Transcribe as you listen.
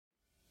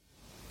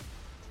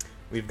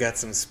We've got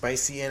some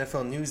spicy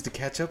NFL news to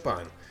catch up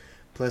on.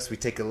 Plus, we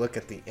take a look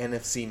at the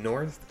NFC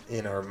North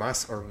in our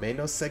Mas or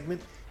Menos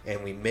segment,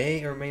 and we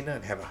may or may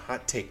not have a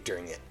hot take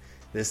during it.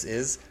 This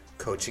is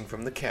Coaching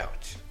from the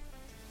Couch.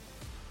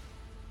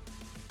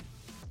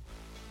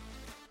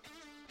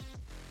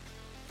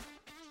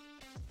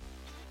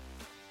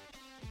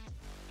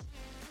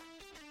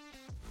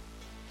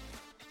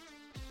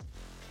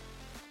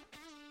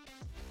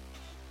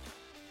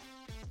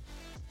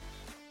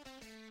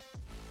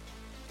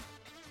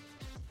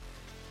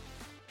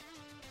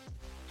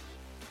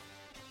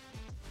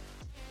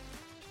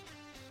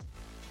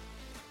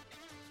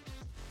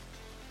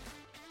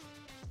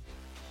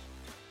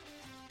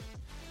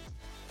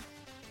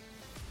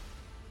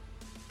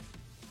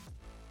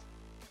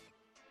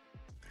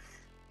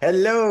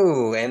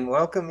 Hello, and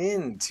welcome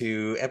in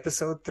to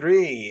episode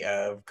 3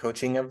 of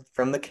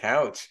from the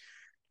Couch.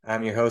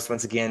 I'm your host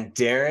once again,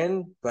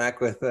 Darren, back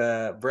with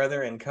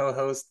brother and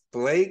co-host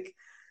Blake.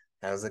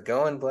 How's it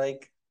going,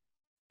 Blake?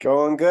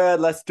 Going good.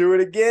 Let's do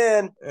it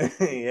again.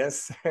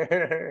 Yes,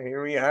 sir.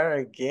 Here we are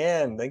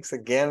again. Thanks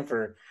again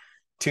for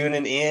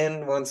tuning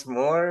in once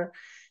more.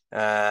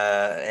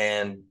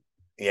 And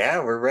yeah,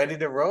 we're ready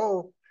to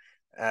roll.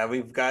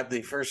 We've got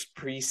the first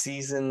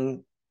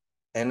preseason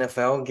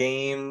NFL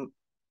game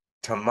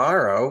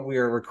tomorrow. We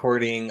are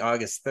recording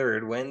August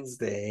 3rd,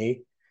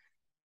 Wednesday,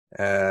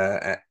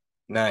 at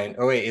 9.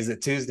 Oh, wait, is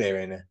it Tuesday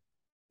right now?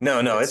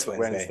 No, it's It's Wednesday.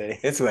 Wednesday.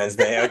 It's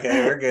Wednesday.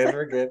 Okay, we're good.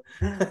 We're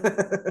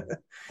good.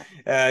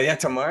 Yeah,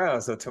 tomorrow.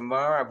 So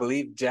tomorrow, I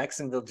believe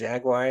Jacksonville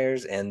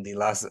Jaguars and the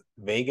Las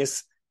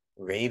Vegas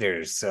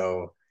Raiders.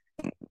 So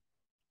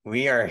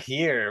we are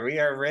here. We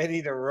are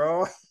ready to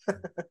roll.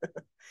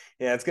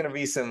 Yeah, it's gonna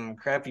be some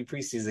crappy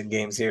preseason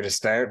games here to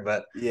start,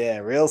 but Yeah,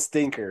 real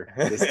stinker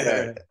to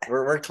start.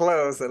 we're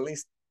close. At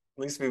least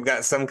we've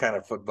got some kind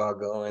of football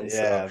going. So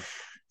Yeah,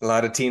 a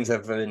lot of teams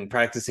have been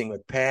practicing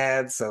with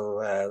pads,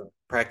 so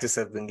practice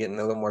have been getting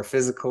a little more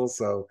physical.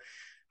 So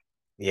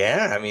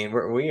yeah, I mean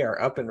we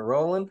are up and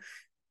rolling.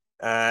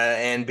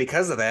 And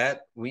because of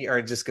that, we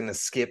are just going to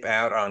skip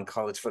out on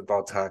college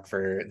football talk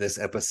for this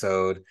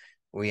episode.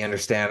 We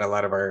understand a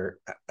lot of our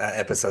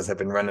episodes have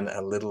been running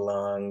a little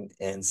long,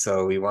 and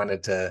so we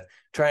wanted to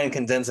try and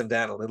condense them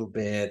down a little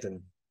bit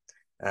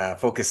and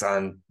focus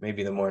on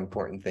maybe the more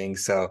important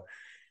things. So,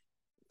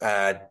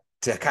 uh,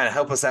 to kind of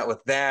help us out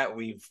with that,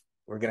 we're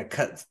going to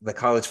cut the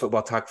college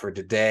football talk for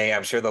today.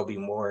 I'm sure there'll be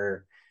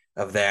more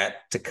of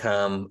that to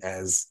come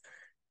as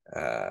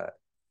uh,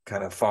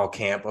 kind of fall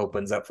camp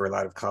opens up for a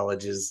lot of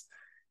colleges.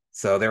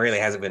 So there really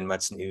hasn't been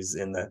much news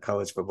in the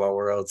college football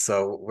world.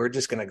 So we're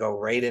just going to go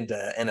right into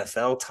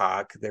NFL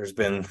talk. There's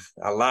been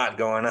a lot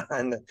going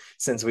on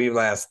since we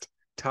last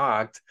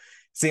talked.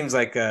 Seems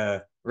like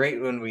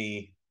right when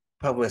we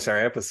publish our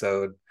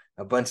episode,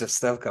 a bunch of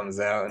stuff comes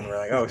out and we're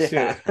like, oh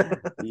yeah. shit,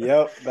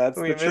 Yep, that's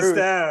we the missed truth.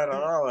 out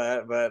on all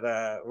that.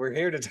 But we're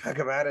here to talk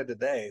about it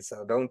today.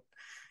 So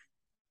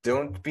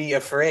don't be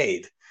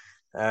afraid.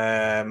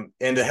 And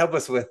to help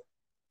us with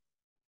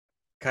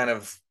kind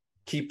of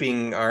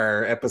keeping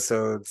our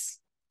episodes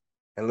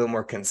a little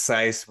more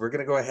concise, we're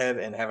going to go ahead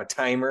and have a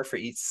timer for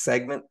each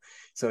segment.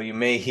 So you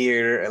may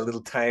hear a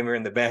little timer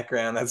in the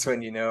background. That's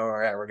when you know, all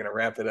right, we're going to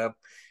wrap it up.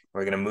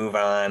 We're going to move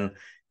on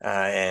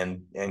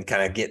and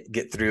kind of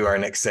get through our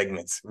next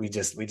segments. We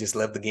just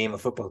love the game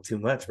of football too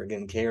much. We're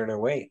getting carried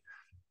away.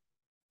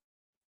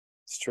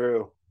 It's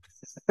true.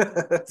 We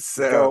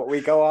So go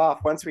we go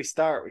off once we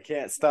start. We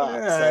can't stop. So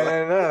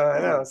yeah, I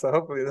know. So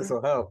hopefully this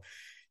will help.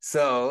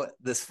 So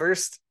this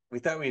first, we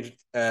thought we'd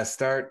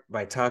start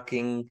by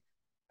talking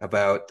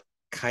about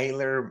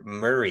Kyler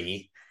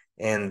Murray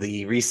and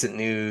the recent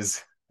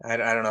news. I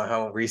don't know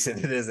how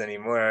recent it is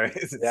anymore.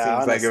 It yeah,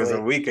 seems like it was a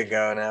honestly. week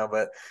ago now,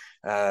 but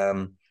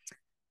um,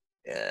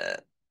 uh,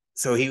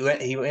 so he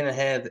went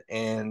ahead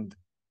and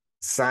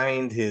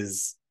signed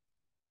his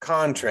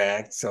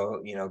contract.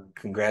 So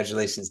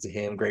congratulations to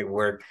him. Great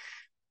work,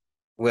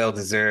 well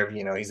deserved.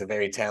 He's a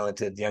very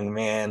talented young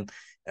man,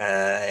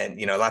 and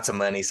lots of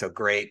money. So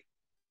great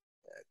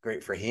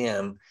for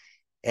him.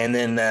 And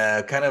then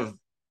kind of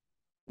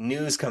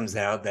news comes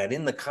out that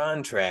in the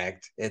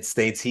contract it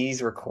states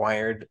he's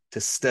required to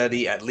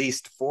study at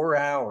least 4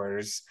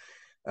 hours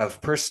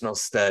of personal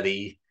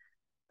study.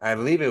 I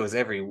believe it was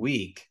every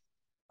week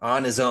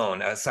on his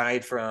own,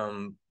 aside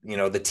from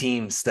the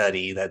team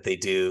study that they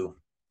do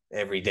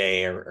every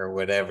day or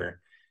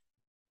whatever.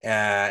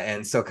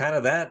 And so kind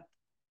of that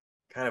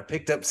kind of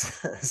picked up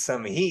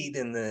some heat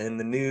in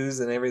the news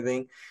and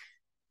everything,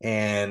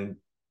 and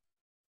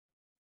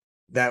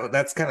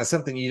that's kind of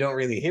something you don't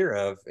really hear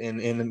of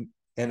in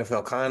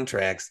NFL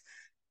contracts.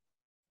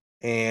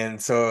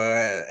 And so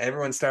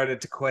everyone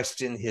started to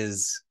question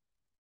his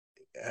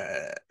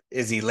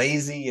is he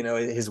lazy?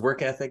 His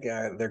work ethic.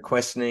 They're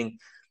questioning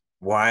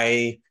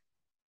why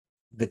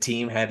the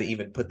team had to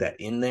even put that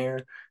in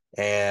there.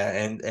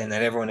 And then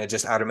everyone had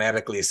just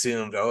automatically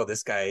assumed, oh,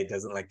 this guy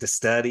doesn't like to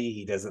study,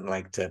 he doesn't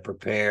like to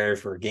prepare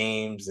for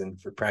games and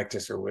for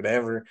practice or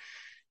whatever,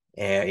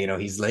 and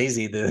he's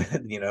lazy. The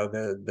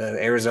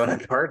Arizona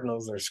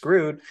Cardinals are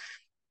screwed.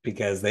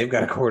 because they've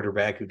got a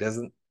quarterback who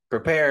doesn't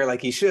prepare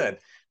like he should.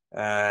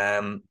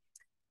 And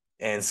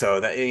so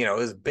that, it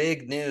was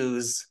big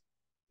news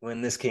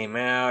when this came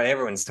out.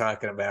 Everyone's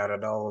talking about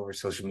it all over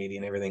social media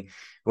and everything.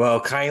 Well,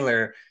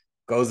 Kyler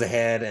goes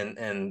ahead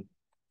and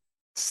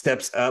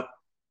steps up,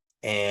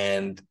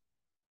 and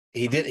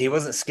he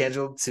wasn't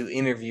scheduled to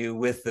interview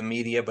with the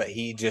media, but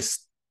he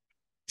just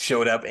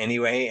showed up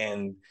anyway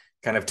and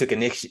kind of took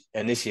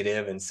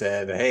initiative and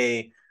said,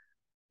 "Hey,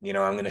 I'm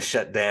going to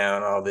shut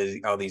down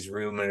all these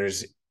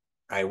rumors.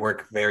 I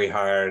work very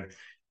hard."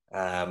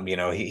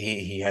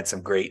 He had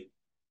some great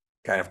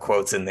kind of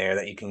quotes in there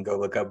that you can go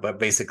look up, but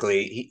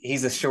basically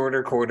he's a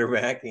shorter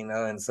quarterback,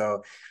 and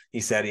so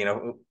he said,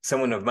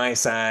 someone of my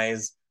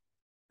size,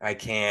 I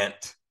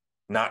can't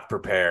not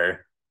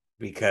prepare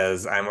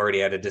because I'm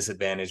already at a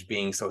disadvantage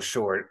being so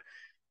short.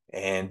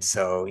 And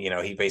so,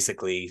 he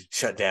basically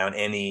shut down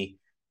any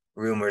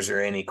rumors or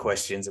any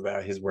questions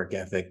about his work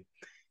ethic.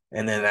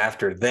 And then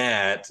after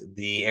that,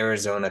 the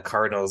Arizona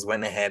Cardinals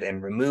went ahead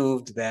and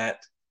removed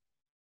that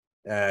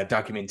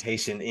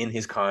documentation in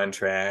his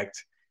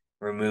contract,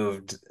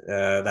 removed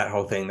that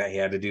whole thing that he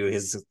had to do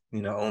his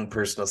own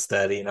personal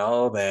study and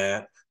all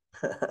that.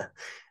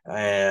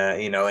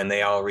 And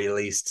they all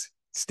released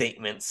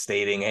statements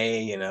stating,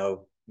 "Hey,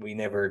 we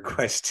never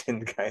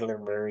questioned Kyler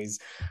Murray's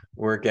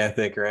work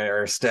ethic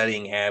or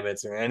studying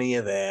habits or any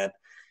of that."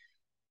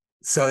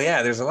 So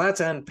yeah, there's a lot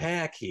to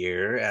unpack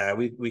here.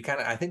 We kind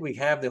of, I think we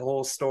have the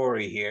whole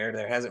story here.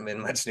 There hasn't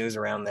been much news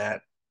around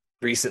that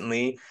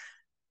recently,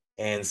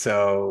 and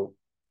so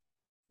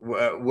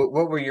what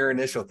were your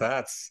initial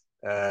thoughts,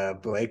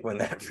 Blake, when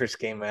that first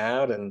came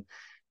out? And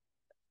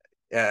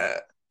uh,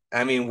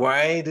 I mean,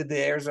 why did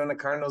the Arizona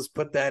Cardinals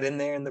put that in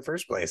there in the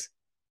first place?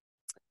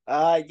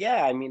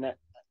 Yeah, I mean,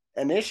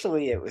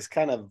 initially it was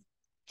kind of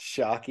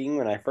shocking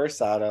when I first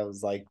saw it. I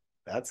was like,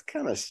 that's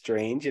kind of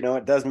strange.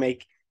 It does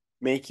make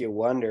you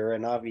wonder.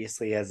 And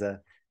obviously, as an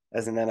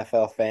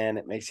NFL fan,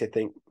 it makes you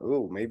think,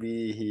 oh,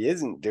 maybe he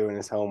isn't doing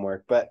his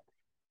homework. But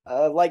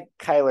like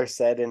Kyler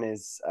said in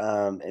his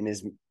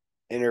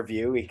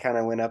interview, he kind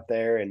of went up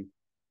there and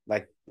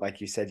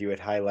like you said, you had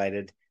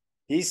highlighted,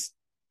 he's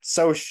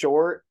so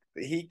short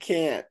he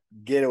can't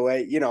get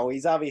away.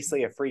 He's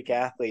obviously a freak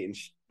athlete and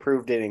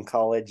proved it in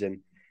college and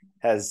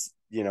has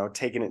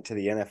taken it to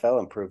the NFL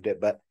and proved it.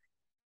 But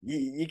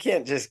you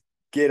can't just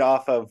get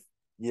off of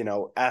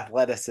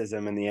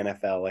athleticism in the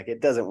NFL. Like,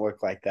 it doesn't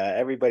work like that.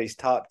 Everybody's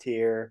top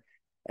tier.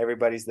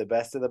 Everybody's the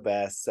best of the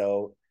best.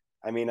 So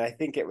I mean, I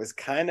think it was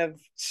kind of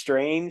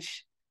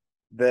strange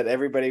that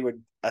everybody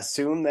would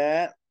assume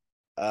that.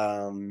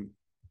 Um,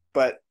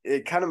 but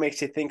it kind of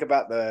makes you think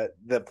about the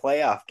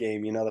playoff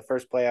game, the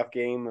first playoff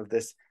game of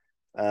this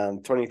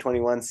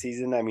 2021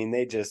 season. I mean,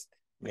 they just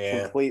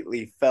Yeah,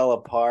 completely fell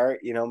apart.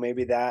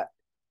 Maybe that that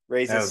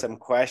raises was some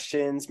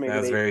questions. that Maybe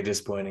was they, very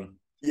disappointing.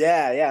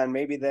 yeah, and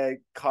maybe the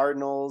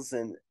Cardinals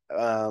and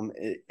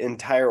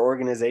entire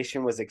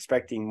organization was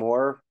expecting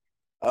more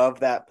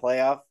of that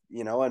playoff,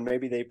 and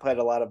maybe they put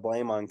a lot of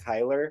blame on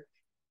Kyler.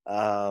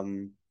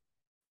 Um,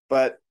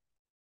 but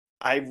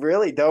I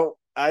really don't.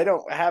 I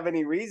don't have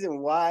any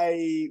reason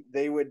why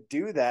they would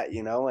do that,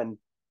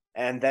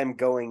 and them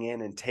going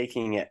in and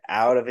taking it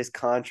out of his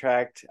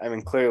contract. I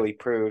mean, clearly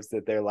proves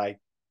that they're like,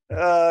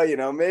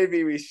 oh,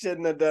 maybe we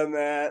shouldn't have done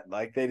that.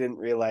 Like, they didn't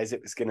realize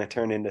it was going to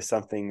turn into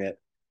something that,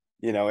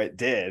 it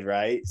did,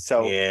 right?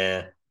 So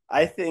Yeah,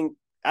 I think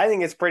I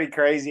think it's pretty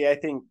crazy. I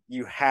think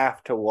you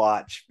have to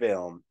watch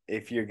film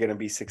if you're going to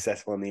be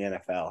successful in the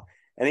NFL.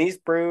 And he's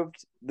proved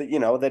that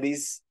that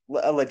he's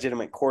a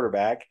legitimate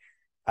quarterback.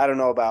 I don't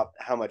know about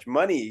how much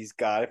money he's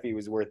got if he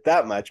was worth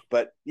that much,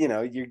 but you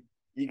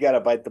got to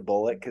bite the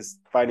bullet cuz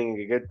finding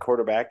a good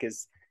quarterback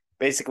is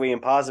basically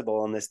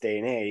impossible in this day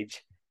and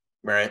age.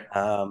 right.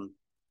 Um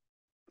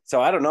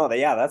so I don't know.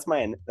 Yeah, that's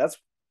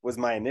was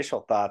my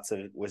initial thoughts.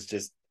 It was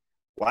just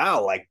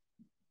wow, like,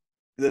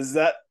 is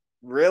that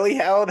really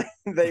how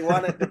they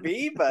want it to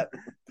be? But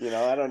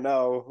I don't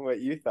know what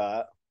you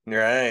thought.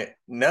 Right.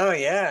 No,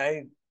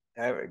 yeah,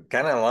 I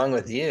kind of along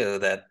with you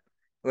that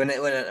when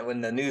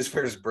the news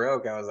first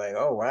broke, I was like,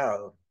 oh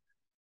wow,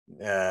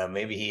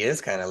 maybe he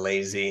is kind of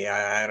lazy.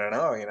 I don't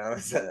know,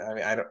 I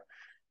mean,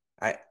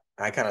 I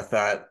I kind of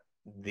thought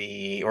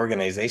the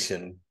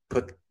organization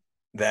put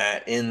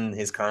that in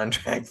his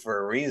contract for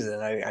a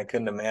reason. I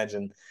couldn't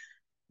imagine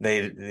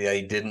they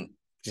didn't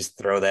just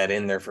throw that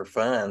in there for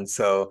fun.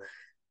 So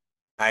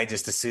I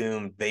just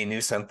assumed they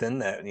knew something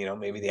that,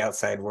 maybe the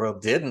outside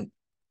world didn't.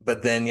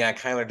 But then, yeah,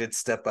 Kyler did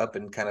step up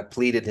and kind of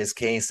pleaded his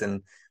case,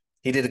 and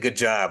he did a good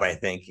job, I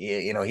think.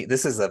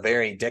 This is a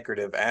very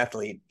decorative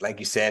athlete. Like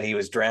you said, he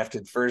was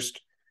drafted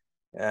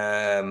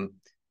um,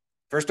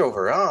 first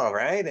overall,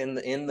 right? In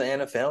the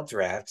NFL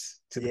draft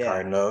to the Yeah,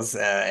 Cardinals.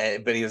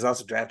 But he was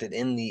also drafted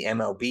in the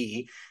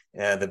MLB,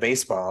 the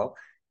baseball,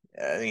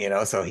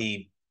 so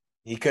he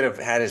could have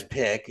had his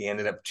pick. He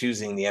ended up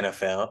choosing the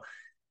NFL.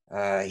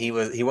 He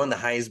won the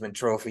Heisman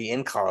Trophy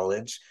in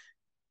college.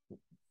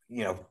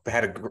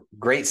 Had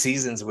great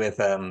seasons with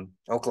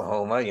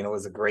Oklahoma.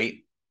 Was a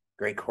great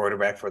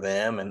quarterback for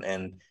them,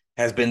 and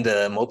has been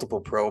to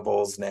multiple Pro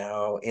Bowls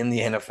now in the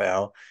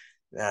NFL.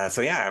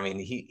 So yeah, I mean,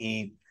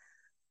 he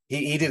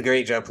did a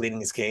great job pleading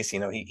his case. You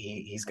know,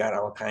 he's got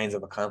all kinds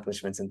of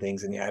accomplishments and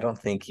things, and yeah, I don't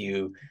think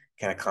you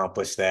can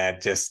accomplish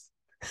that just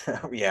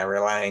yeah,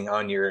 relying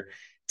on your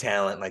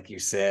talent, like you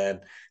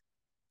said.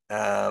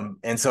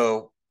 And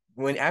so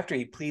when after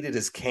he pleaded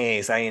his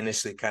case, I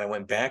initially kind of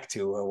went back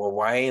to, well,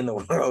 why in the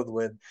world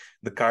would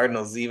the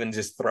Cardinals even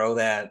just throw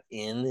that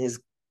in his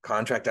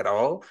contract at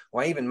all?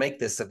 Why even make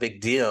this a big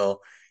deal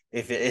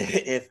if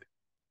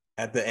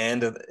at the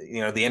end of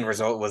the end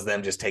result was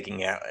them just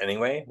taking it out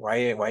anyway?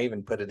 Why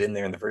even put it in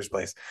there in the first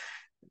place?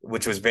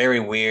 Which was very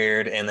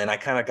weird. And then I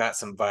kind of got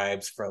some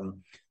vibes from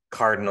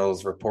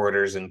Cardinals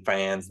reporters and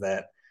fans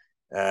that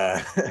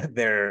uh,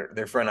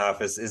 their front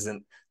office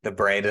isn't the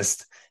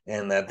brightest,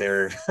 and that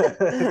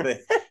they,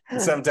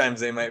 sometimes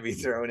they might be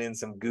throwing in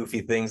some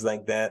goofy things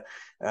like that,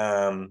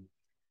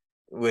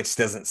 which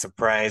doesn't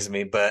surprise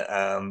me. But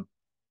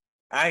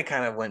I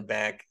kind of went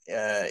back.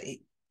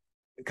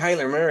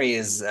 Kyler Murray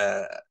is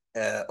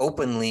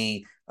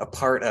openly a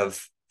part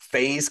of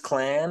FaZe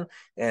Clan.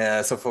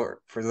 So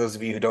for those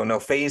of you who don't know,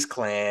 FaZe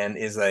Clan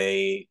is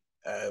a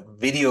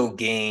video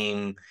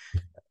game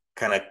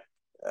kind of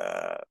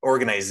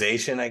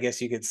organization, I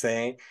guess you could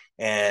say,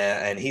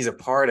 and he's a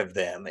part of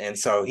them, and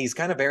so he's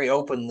kind of very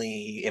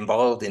openly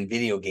involved in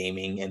video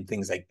gaming and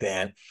things like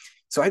that.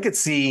 So I could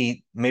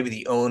see maybe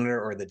the owner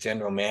or the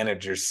general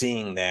manager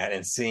seeing that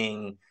and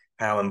seeing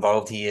how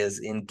involved he is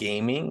in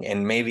gaming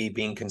and maybe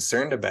being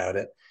concerned about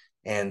it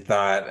and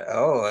thought,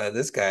 oh,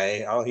 this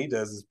guy, all he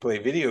does is play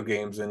video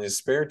games in his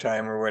spare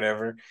time or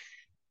whatever.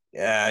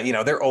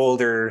 They're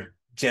older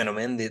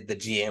gentlemen, the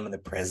GM and the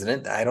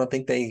president. I don't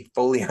think they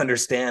fully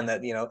understand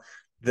that,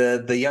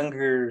 the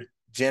younger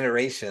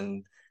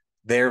generation,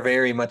 they're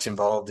very much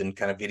involved in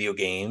kind of video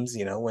games,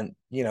 when,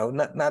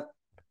 not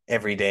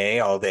every day,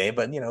 all day,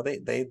 but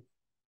they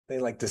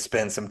like to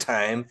spend some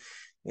time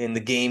in the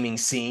gaming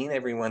scene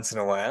every once in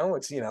a while,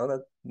 which,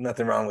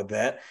 nothing wrong with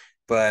that.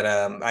 But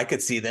I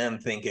could see them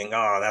thinking,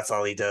 oh, that's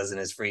all he does in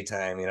his free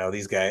time.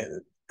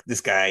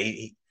 This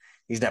guy,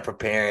 he's not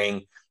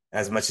preparing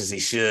as much as he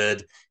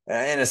should.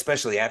 And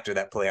especially after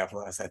that playoff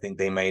loss, I think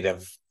they might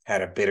have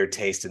had a bitter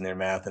taste in their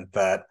mouth and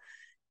thought,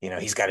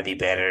 he's got to be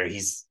better.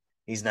 He's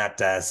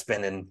not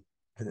spending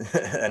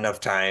enough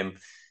time,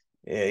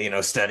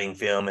 studying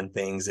film and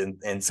things.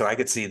 And so I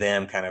could see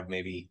them kind of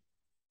maybe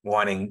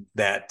wanting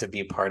that to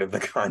be part of the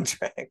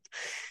contract.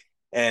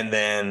 And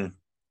then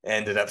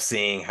ended up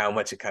seeing how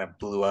much it kind of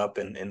blew up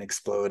and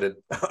exploded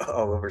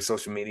all over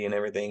social media and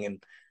everything.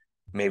 And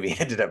maybe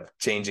ended up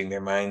changing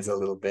their minds a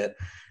little bit.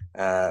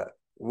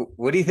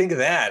 What do you think of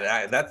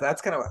that?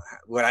 That's kind of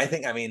what I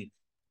think. I mean,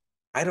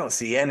 I don't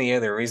see any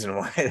other reason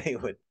why they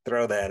would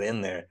throw that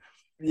in there.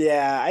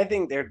 Yeah, I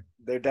think there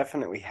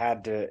definitely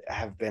had to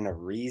have been a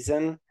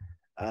reason.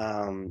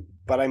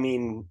 But I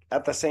mean,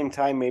 at the same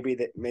time, maybe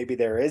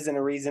there isn't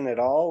a reason at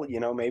all.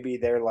 Maybe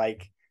they're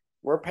like,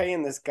 we're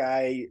paying this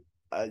guy,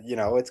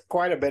 it's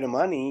quite a bit of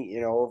money,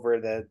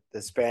 over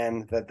the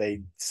span that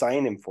they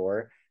sign him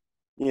for.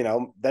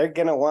 They're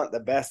gonna want the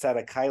best out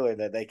of Kyler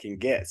that they can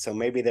get. So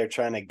maybe they're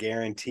trying to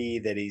guarantee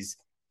that he's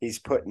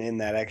putting in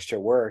that extra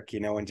work,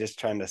 and just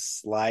trying to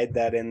slide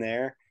that in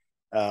there.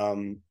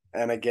 And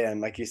again,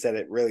 like you said,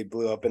 it really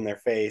blew up in their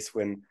face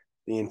when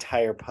the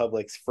entire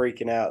public's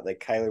freaking out that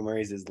Kyler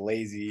Murray's this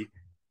lazy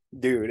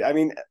dude. I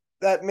mean,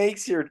 that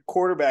makes your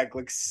quarterback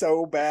look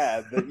so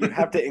bad that you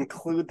have to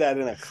include that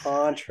in a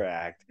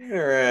contract,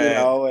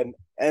 Right.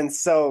 and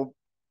so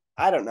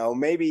I don't know.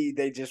 Maybe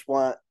they just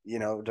want,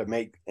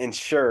 to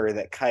ensure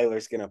that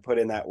Kyler's going to put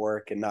in that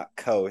work and not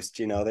coast.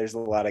 There's a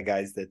lot of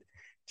guys that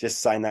just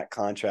sign that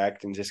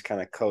contract and just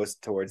kind of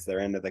coast towards their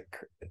end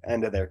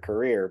of their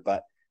career.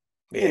 But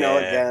Yeah.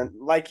 again,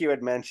 like you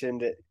had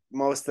mentioned,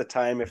 most of the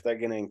time, if they're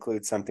going to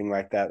include something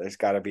like that, there's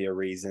got to be a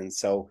reason.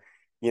 So,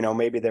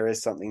 maybe there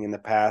is something in the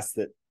past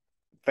that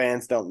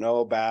fans don't know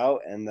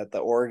about, and that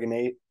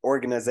the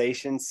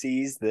organization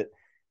sees that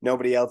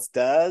nobody else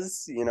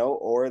does,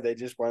 or they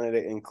just wanted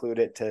to include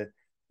it to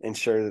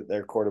ensure that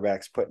their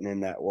quarterback's putting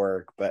in that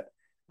work. But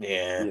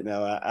Yeah.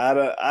 I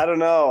don't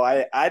know.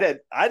 I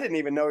didn't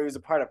even know he was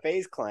a part of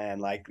FaZe Clan.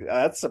 Like,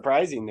 that's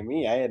surprising to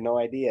me. I had no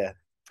idea.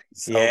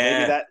 So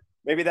Yeah.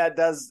 maybe that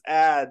does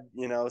add,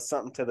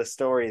 something to the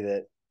story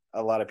that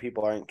a lot of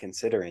people aren't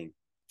considering.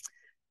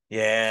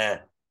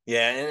 Yeah.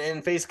 Yeah.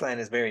 And FaZe Clan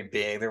is very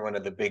big. They're one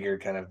of the bigger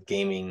kind of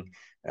gaming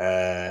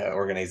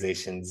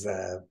organizations.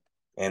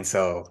 And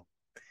so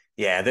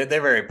yeah,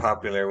 they're very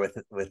popular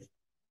with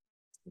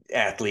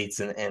athletes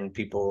and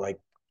people like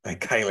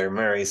Kyler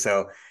Murray.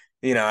 So,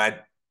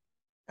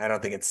 I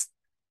don't think it's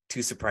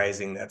too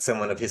surprising that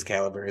someone of his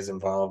caliber is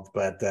involved.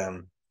 But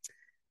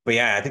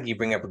yeah, I think you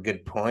bring up a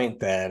good point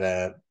that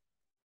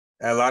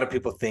a lot of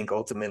people think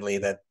ultimately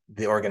that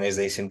the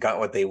organization got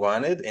what they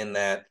wanted, and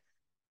that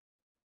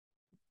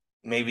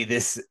maybe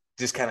this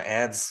just kind of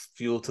adds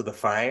fuel to the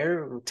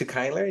fire to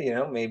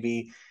Kyler.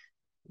 Maybe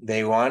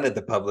they wanted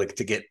the public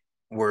to get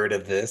word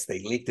of this. They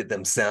leaked it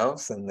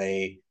themselves, and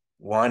they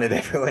wanted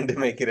everyone to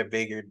make it a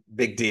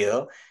big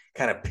deal,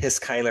 kind of piss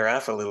Kyler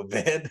off a little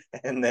bit,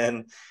 and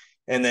then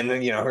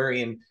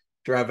hurry and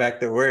draw back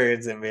the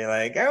words and be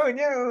like, "Oh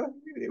no,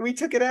 we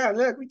took it out.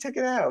 Look, we took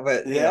it out."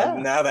 But Yeah.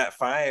 now that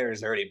fire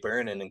is already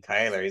burning in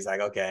Kyler, he's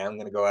like, "Okay, I'm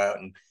gonna go out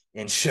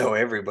and show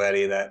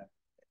everybody that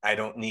I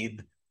don't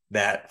need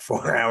that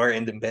 4 hour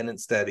independent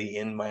study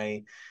in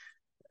my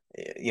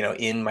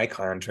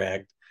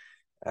contract."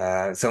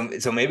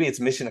 So maybe it's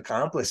mission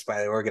accomplished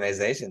by the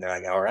organization. They're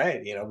like, all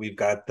right, we've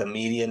got the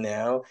media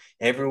now.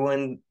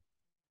 Everyone,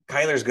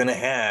 Kyler's going to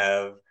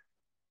have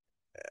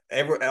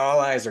all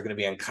eyes are going to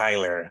be on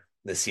Kyler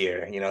this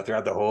year.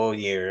 Throughout the whole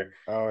year,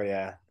 Oh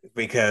yeah.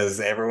 because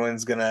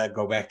everyone's going to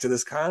go back to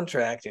this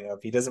contract.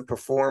 If he doesn't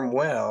perform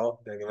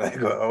well, they're going to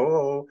go,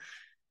 oh,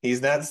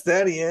 he's not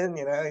studying.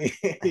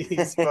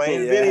 He's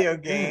playing Yeah. video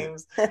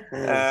games,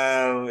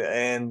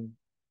 and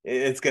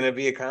it's going to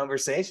be a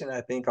conversation,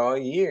 I think, all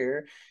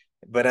year.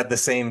 But at the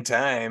same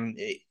time,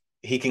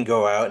 he can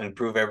go out and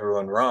prove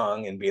everyone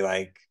wrong and be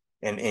like,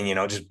 and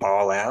just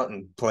ball out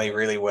and play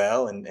really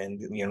well and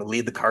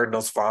lead the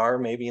Cardinals far,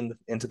 maybe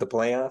into the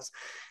playoffs,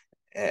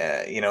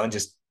 and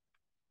just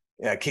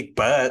kick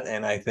butt.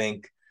 And I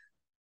think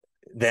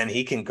then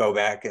he can go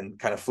back and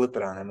kind of flip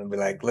it on him and be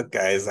like, look,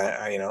 guys,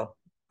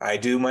 I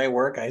do my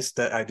work,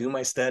 I do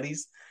my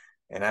studies,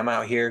 and I'm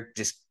out here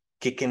just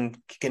kicking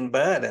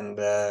butt, and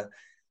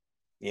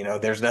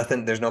there's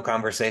no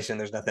conversation,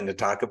 there's nothing to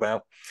talk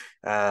about.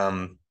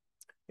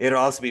 It'll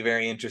also be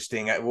very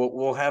interesting.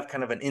 We'll have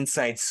kind of an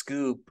inside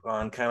scoop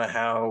on kind of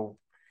how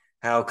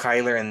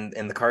Kyler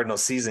and the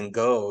Cardinals season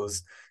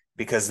goes,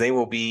 because they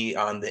will be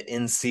on the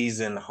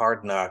in-season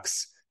Hard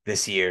Knocks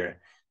this year,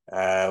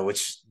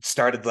 which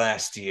started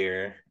last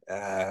year.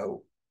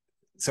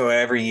 So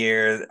every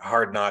year,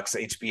 Hard Knocks,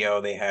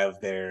 HBO, they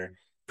have their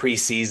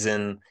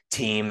preseason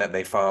team that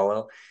they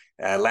follow.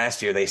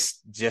 Last year, they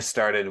just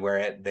started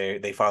where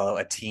they follow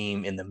a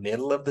team in the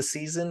middle of the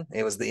season.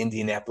 It was the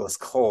Indianapolis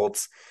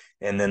Colts.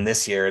 And then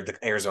this year, the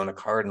Arizona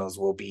Cardinals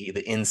will be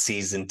the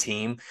in-season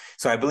team.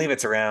 So I believe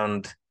it's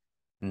around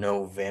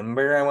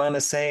November, I want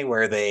to say,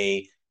 where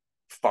they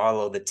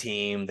follow the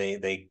team. They're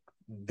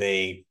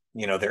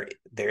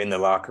in the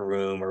locker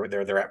room, or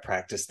they're at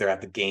practice, they're at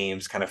the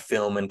games, kind of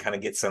film and kind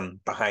of get some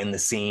behind the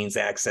scenes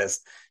access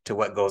to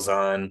what goes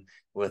on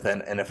with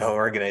an NFL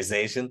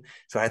organization.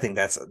 So I think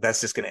that's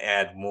just going to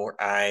add more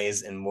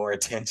eyes and more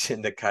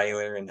attention to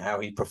Kyler and how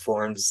he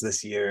performs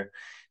this year.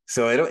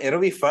 So it'll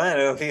be fun.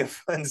 It'll be a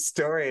fun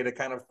story to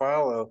kind of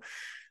follow.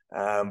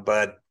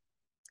 But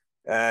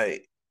uh,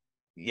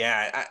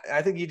 yeah,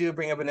 I think you do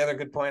bring up another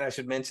good point. I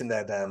should mention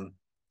that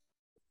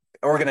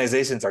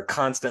organizations are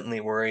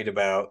constantly worried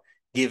about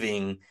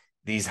giving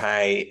these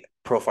high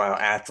profile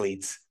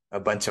athletes a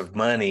bunch of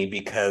money,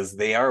 because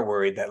they are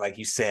worried that, like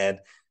you said,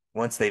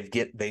 once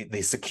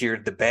they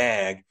secured the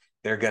bag,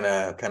 they're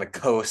gonna kind of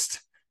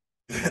coast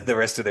the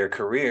rest of their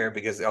career,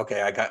 because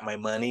okay, I got my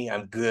money,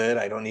 I'm good,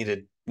 I don't need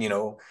to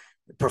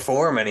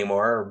perform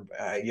anymore.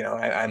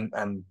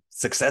 I'm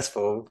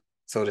successful,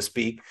 so to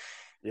speak.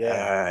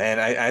 Yeah.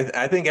 And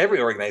I think every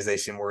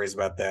organization worries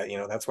about that.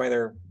 That's why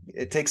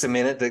it takes a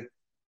minute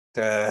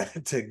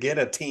to get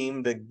a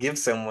team to give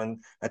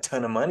someone a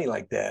ton of money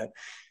like that.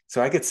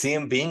 So I could see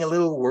him being a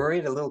little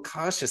worried, a little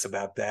cautious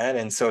about that.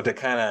 And so to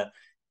kind of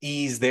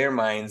ease their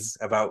minds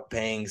about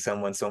paying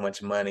someone so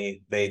much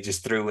money, they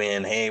just threw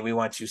in, hey, we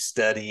want you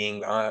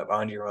studying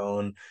on your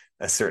own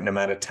a certain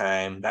amount of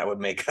time. That would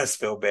make us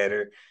feel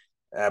better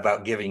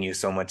about giving you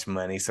so much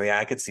money. So yeah,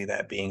 I could see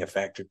that being a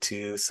factor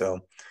too.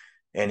 So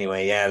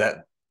anyway, yeah, that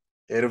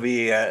it'll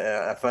be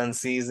a fun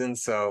season.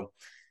 So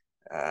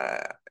uh,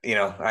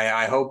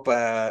 I hope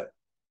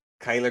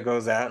Kyler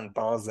goes out and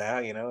balls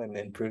out,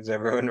 and proves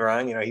everyone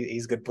wrong.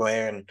 He's a good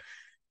player, and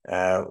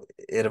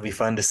it'll be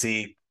fun to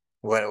see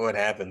what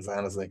happens.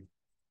 Honestly.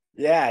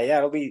 Yeah,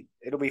 yeah,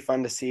 it'll be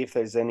fun to see if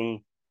there's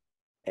any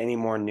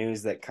more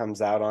news that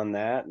comes out on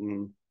that,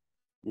 and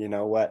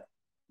what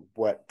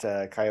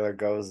Kyler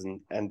goes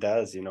and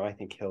does. I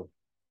think he'll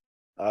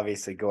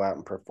obviously go out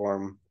and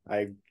perform.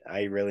 I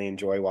really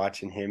enjoy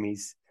watching him.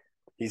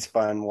 He's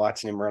fun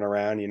watching him run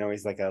around.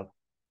 He's like a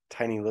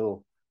tiny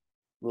little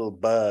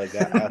bug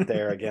out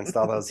there against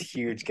all those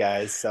huge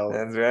guys. So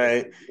That's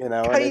right. and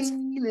it's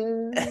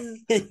Kyler.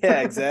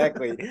 yeah,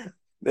 exactly.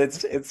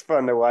 It's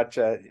fun to watch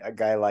a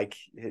guy like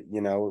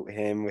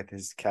him with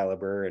his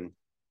caliber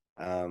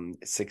and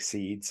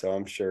succeed. So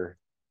I'm sure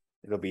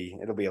it'll be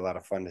a lot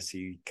of fun to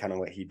see kind of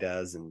what he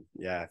does, and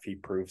yeah, if he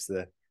proves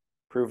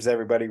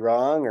everybody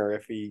wrong, or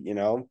if he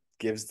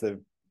gives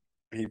the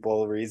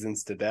people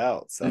reasons to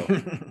doubt. So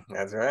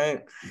That's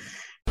right.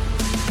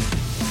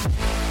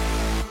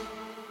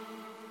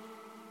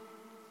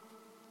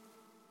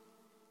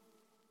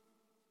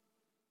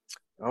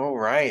 All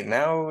right.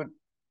 Now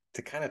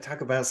to kind of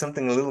talk about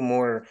something a little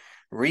more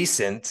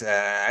recent,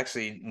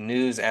 actually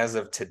news as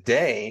of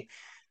today,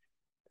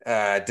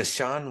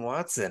 Deshaun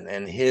Watson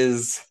and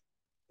his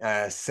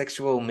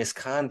sexual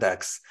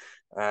misconducts.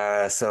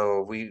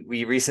 So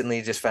we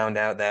recently just found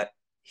out that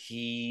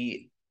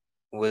he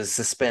was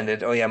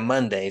suspended. Oh yeah,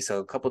 Monday. So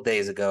a couple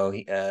days ago,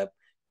 the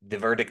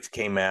verdict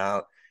came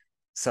out.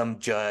 Some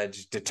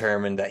judge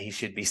determined that he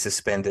should be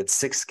suspended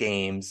 6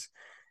 games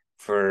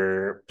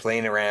for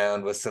playing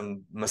around with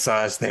some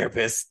massage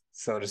therapist,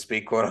 so to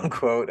speak, quote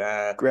unquote.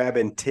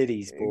 Grabbing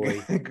titties, boy.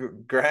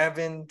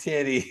 Grabbing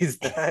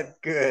titties, not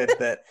good,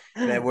 that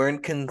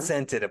weren't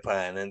consented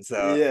upon, and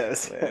so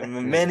Yes.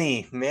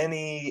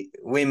 many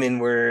women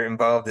were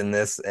involved in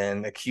this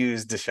and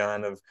accused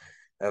Deshaun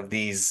of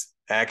these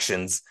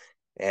actions,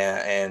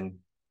 and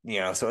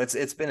so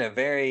it's been a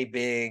very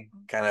big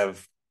kind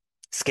of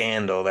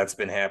scandal that's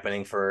been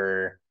happening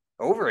for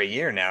over a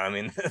year now. I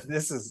mean,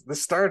 this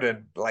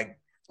started like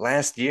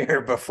last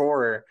year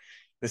before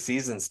the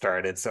season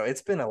started. So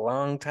it's been a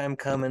long time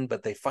coming,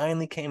 but they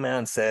finally came out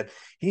and said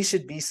he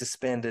should be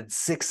suspended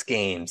 6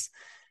 games.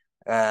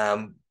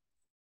 Um,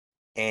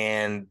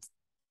 and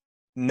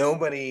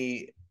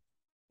nobody,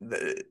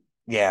 the,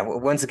 yeah,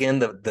 once again,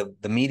 the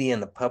media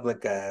and the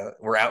public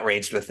were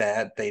outraged with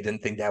that. They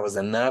didn't think that was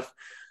enough.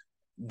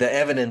 The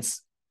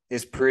evidence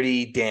is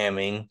pretty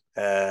damning,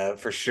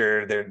 for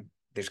sure.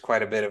 There's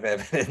quite a bit of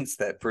evidence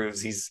that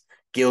proves he's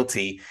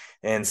guilty,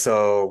 and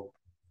so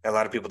a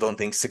lot of people don't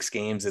think 6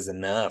 games is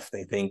enough.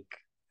 They think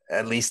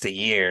at least a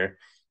year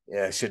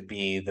should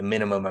be the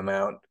minimum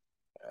amount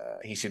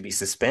he should be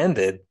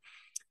suspended.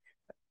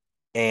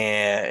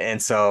 And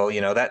so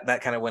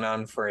that kind of went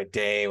on for a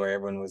day where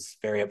everyone was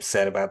very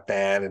upset about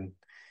that,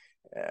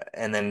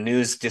 and then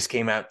news just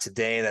came out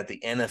today that the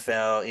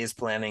NFL is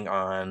planning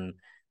on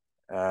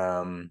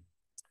um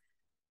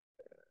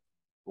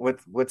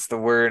what's the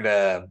word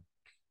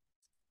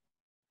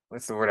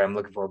what's the word I'm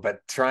looking for,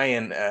 but try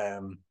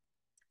and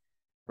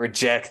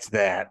reject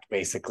that.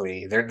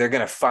 Basically, they're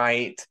going to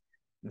fight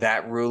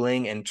that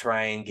ruling and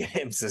try and get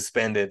him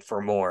suspended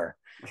for more,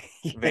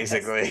 Yes.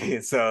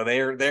 basically. So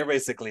they're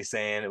basically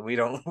saying we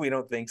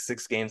don't think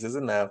 6 games is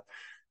enough.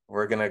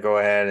 We're going to go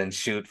ahead and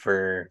shoot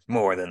for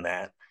more than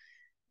that.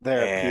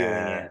 They're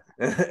appealing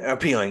And it.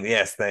 appealing,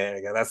 yes, there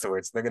you go, that's the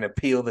word. So they're going to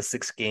appeal the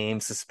 6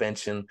 game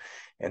suspension,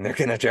 and they're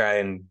going to try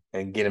and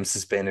get him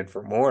suspended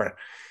for more.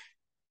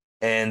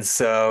 And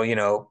so,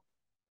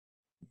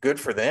 good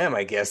for them,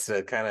 I guess,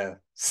 to kind of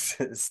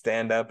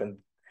stand up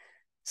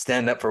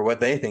for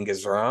what they think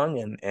is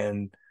wrong,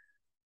 and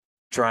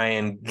try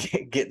and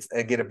get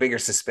a bigger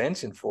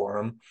suspension for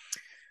him.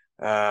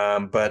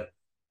 But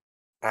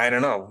I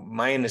don't know.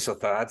 My initial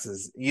thoughts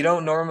is you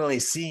don't normally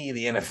see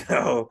the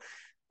NFL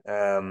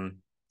um,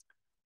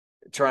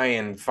 try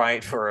and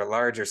fight for a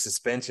larger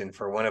suspension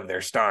for one of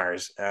their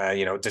stars.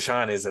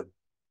 Deshaun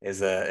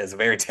is a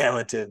very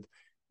talented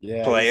Yeah,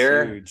 he's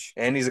player, huge.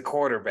 and he's a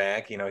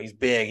quarterback. He's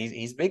big.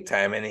 He's big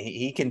time, and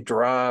he can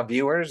draw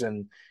viewers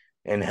and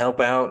help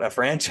out a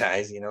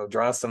franchise.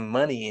 Draw some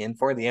money in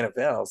for the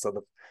NFL.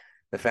 So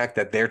the fact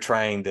that they're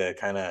trying to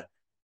kind of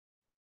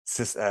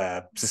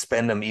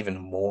suspend them even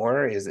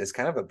more is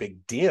kind of a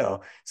big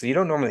deal. So you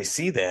don't normally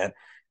see that.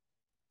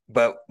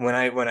 But when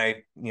I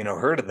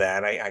heard of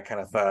that, I kind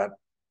of thought,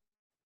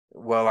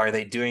 well, are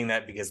they doing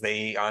that because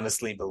they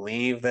honestly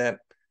believe that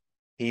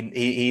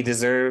he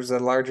deserves a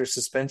larger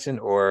suspension,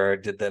 or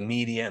did the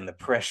media and the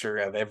pressure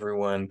of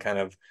everyone kind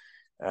of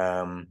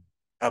um,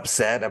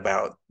 upset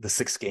about the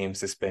 6 game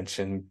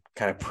suspension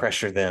kind of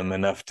pressure them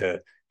enough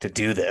to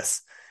do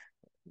this?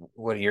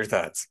 What are your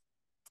thoughts?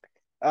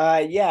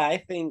 Yeah,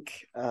 I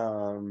think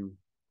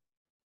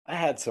I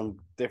had some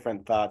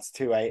different thoughts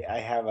too. I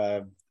have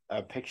a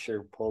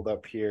picture pulled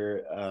up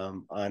here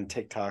on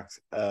TikToks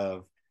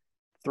of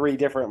three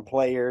different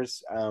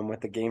players with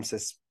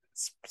the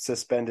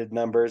suspended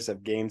numbers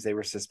of games they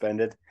were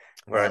suspended.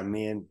 Right.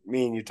 Me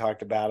and you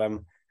talked about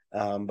them.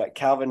 But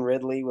Calvin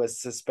Ridley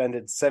was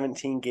suspended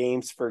 17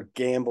 games for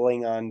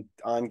gambling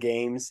on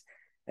games,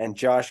 and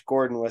Josh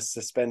Gordon was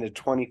suspended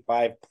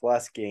 25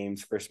 plus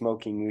games for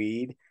smoking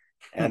weed.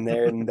 And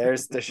then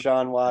there's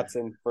Deshaun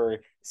Watson for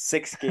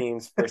 6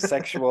 games for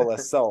sexual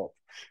assault.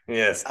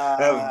 Yes,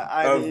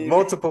 I of mean,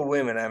 multiple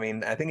women. I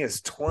mean, I think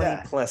it's 20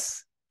 yeah,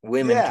 plus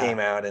women yeah, came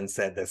out and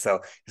said this.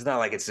 So it's not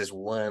like it's just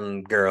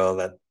one girl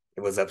that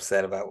was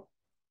upset about,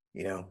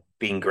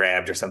 being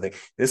grabbed or something.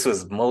 This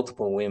was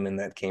multiple women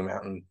that came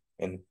out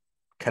and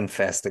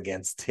confessed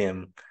against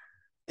him,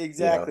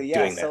 exactly. Yeah.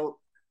 doing that.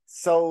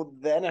 So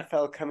the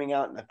NFL coming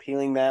out and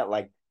appealing that,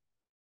 like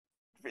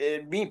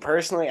me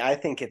personally, I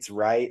think it's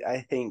right. I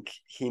think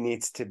he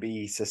needs to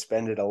be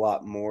suspended a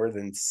lot more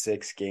than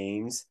 6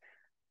 games,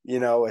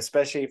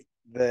 especially if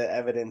the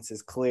evidence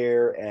is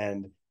clear.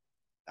 And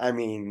I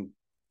mean,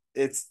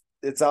 it's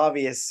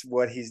obvious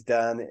what he's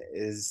done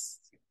is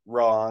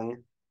wrong.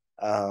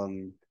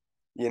 Um,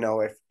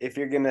 if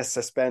you're gonna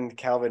suspend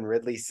Calvin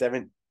Ridley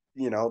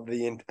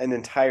an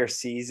entire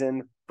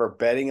season for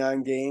betting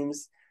on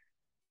games,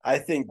 I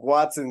think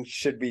Watson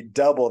should be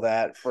double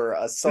that for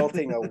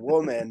assaulting a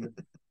woman.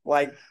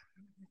 Like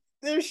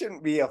there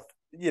shouldn't be a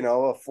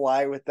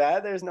fly with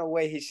that. There's no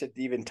way he should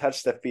even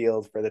touch the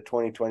field for the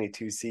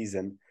 2022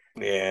 season.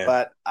 Yeah.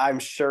 But I'm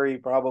sure he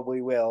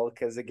probably will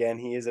because again,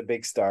 he is a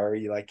big star,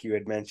 like you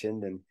had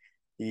mentioned, and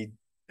he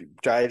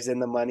drives in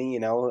the money,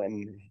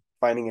 and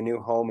finding a new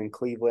home in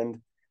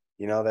Cleveland.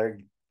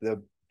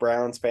 The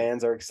Browns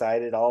fans are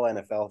excited. All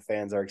NFL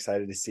fans are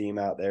excited to see him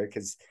out there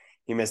because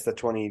he missed the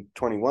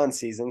 2021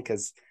 season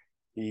because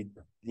he,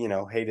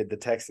 hated the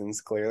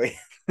Texans clearly.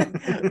 But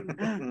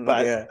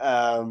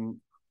Yeah.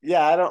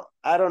 yeah,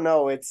 I don't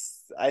know.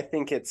 I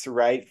think it's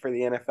right for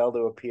the NFL to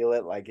appeal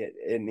it. Like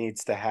it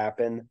needs to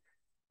happen,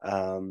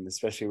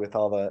 especially with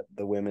all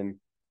the women,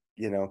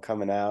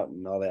 coming out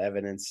and all the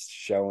evidence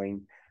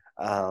showing.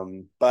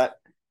 But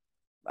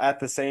at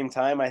the same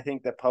time, I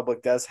think the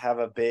public does have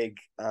a big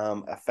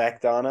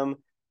effect on him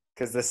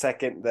because the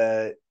second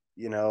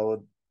you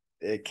know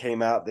it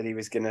came out that he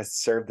was going to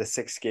serve the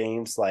 6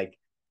 games, like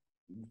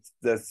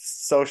the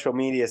social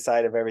media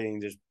side of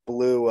everything just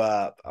blew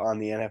up on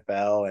the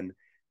NFL, and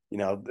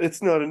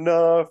it's not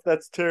enough.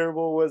 That's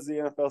terrible. What's the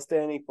NFL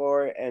standing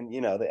for? And the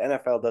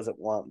NFL doesn't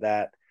want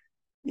that.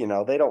 They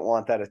don't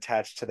want that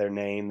attached to their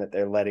name, that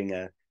they're letting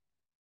a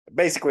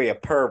basically a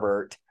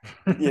pervert,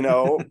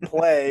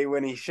 play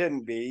when he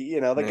shouldn't be.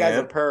 The guy's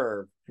a Yep.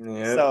 perv.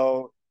 Yep.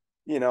 So,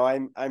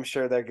 I'm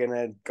sure they're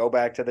gonna go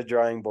back to the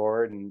drawing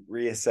board and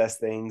reassess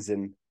things,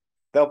 and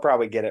they'll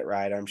probably get it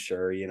right. I'm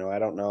sure. I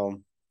don't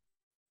know.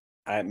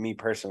 Me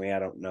personally, I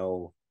don't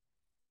know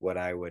what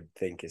I would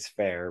think is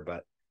fair,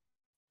 but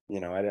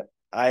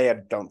I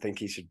don't think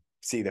he should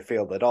see the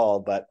field at all,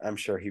 but I'm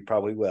sure he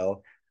probably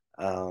will.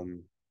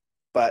 Um,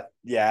 but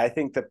yeah, I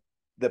think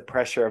the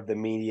pressure of the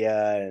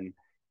media and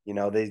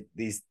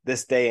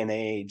this day and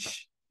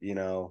age,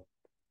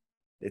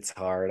 it's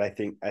hard. I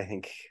think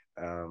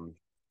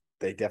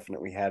they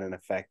definitely had an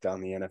effect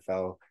on the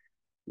NFL,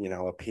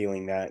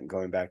 appealing that and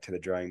going back to the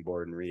drawing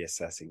board and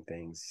reassessing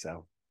things.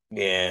 So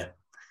Yeah.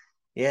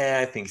 Yeah,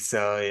 I think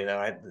so.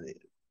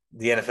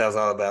 The NFL is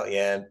all about,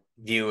 yeah,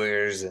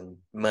 viewers and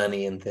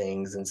money and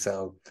things. And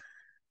so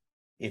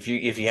if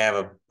you have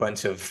a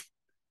bunch of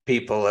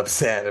people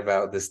upset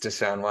about this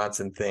Deshaun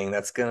Watson thing,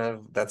 that's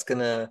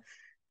gonna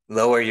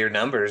lower your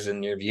numbers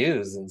and your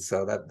views. And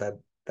so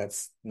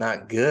that's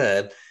not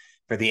good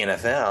for the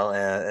NFL.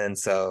 And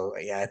so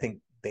yeah, I think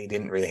they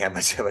didn't really have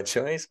much of a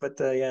choice, but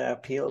yeah,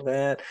 appeal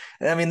that.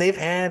 And I mean, they've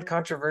had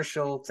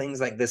controversial things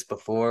like this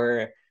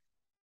before,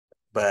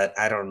 but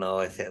I don't know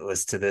if it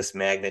was to this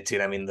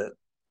magnitude. I mean, the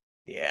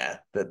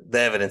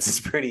evidence is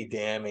pretty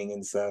damning,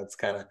 and so it's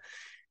kind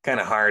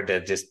of hard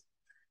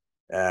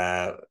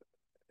uh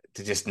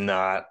to just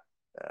not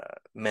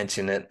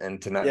mention it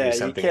and to not do yeah, you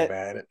something can't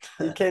about it.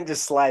 you can't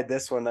just slide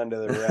this one under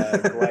the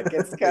rug. Like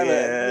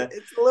Yeah,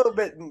 it's a little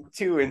bit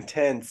too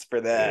intense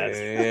for that.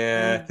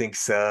 yeah, I think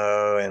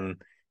so,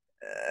 and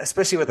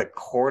especially with a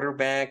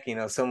quarterback,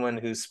 someone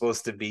who's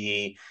supposed to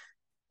be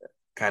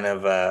kind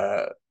of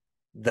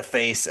the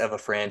face of a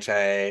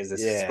franchise.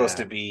 It's supposed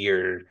to Yeah. be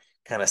your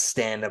kind of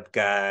stand-up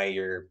guy,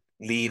 your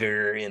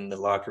leader in the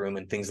locker room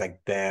and things like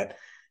that.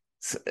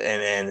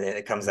 And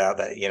it comes out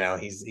that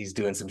he's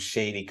doing some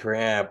shady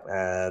crap.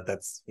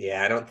 That's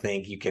yeah, I don't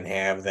think you can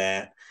have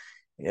that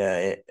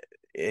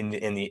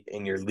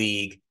in your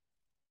league.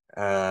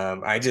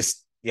 I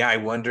just yeah, I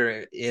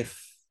wonder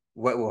if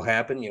what will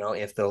happen.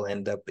 If they'll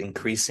end up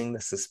increasing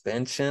the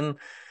suspension.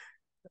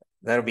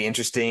 That'll be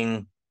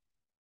interesting.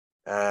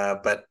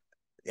 But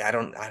yeah,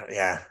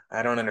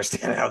 I don't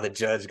understand how the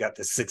judge got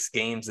the 6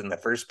 games in the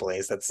first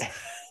place.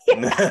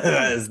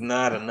 That is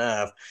not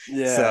enough.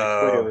 Yeah,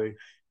 So clearly.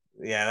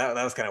 yeah,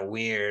 that was kind of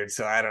weird.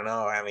 So I don't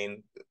know. I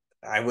mean,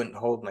 I wouldn't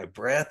hold my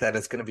breath that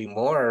it's going to be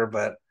more,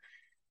 but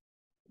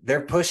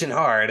they're pushing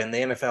hard, and the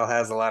NFL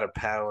has a lot of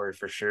power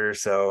for sure.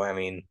 So I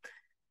mean,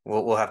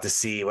 we'll have to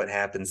see what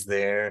happens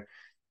there.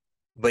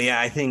 But yeah,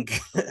 I think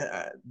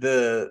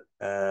the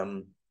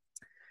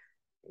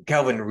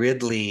Calvin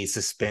Ridley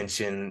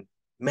suspension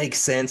makes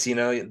sense.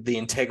 The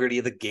integrity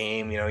of the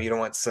game. You don't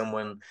want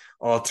someone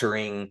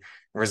altering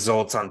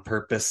results on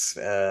purpose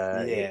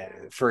Yeah.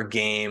 for a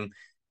game.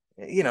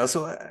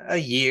 So a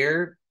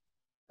year.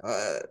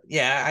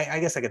 Yeah, I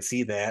guess I could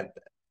see that,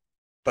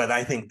 but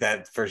I think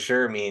that for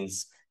sure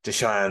means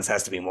Deshaun's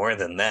has to be more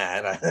than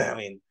that. I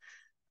mean,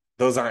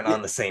 those aren't Yeah.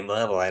 on the same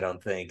level. I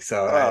don't think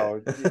so.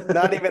 Oh,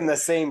 not even the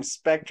same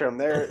spectrum.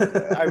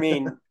 I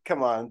mean,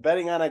 come on,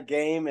 betting on a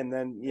game and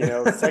then,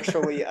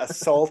 sexually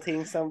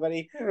assaulting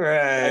somebody. Like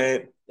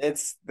Right.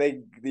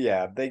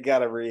 they got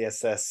to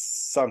reassess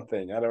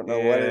something. I don't know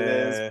what it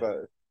is, Yeah. but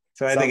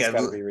So I think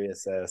something's got to be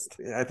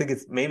reassessed. I think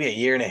it's maybe a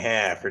year and a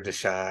half for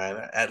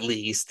Deshaun, at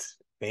least,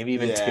 maybe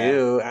even Yeah.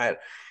 2.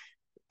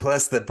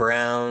 Plus the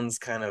Browns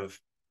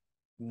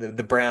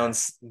the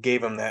Browns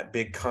gave him that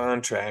big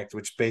contract,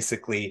 which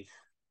basically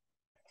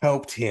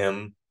helped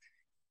him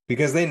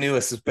because they knew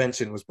a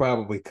suspension was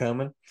probably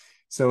coming.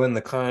 So in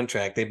the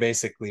contract, they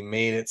basically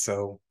made it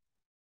so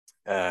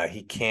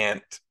he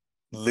can't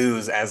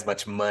lose as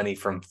much money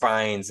from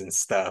fines and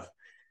stuff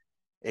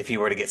if he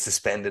were to get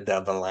suspended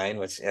down the line,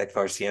 which of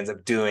course he ends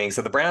up doing.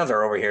 So the Browns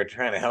are over here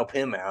trying to help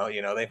him out.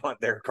 They want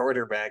their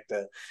quarterback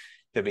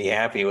to be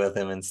happy with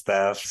him and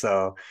stuff.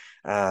 So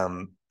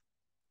um,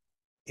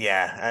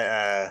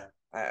 yeah,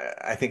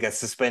 I think a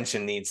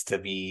suspension needs to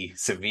be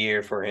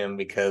severe for him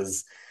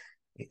because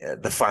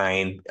the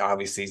fine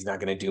obviously is not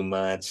going to do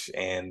much,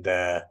 and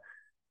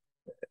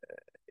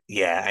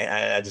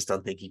yeah, I just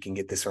don't think you can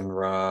get this one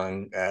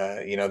wrong.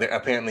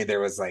 Apparently there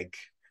was like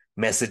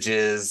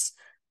messages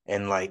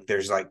and like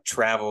there's like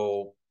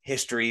travel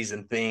histories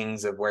and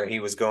things of where he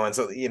was going.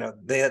 So,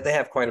 they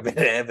have quite a bit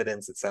of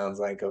evidence, it sounds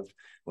like, of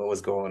what was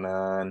going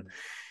on.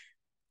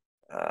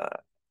 Uh,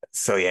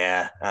 so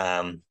yeah.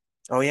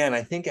 Oh yeah, and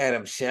I think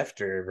Adam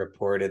Schefter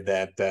reported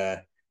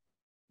that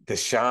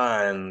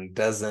Deshaun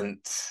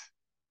doesn't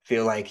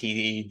feel like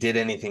he did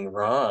anything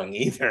wrong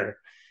either.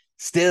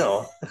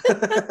 Still,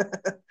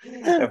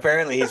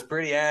 apparently he's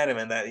pretty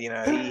adamant that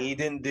he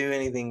didn't do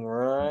anything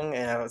wrong.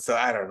 So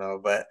I don't know,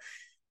 but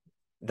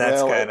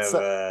that's Well, kind it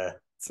of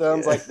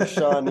sounds like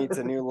Deshaun needs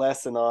a new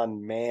lesson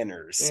on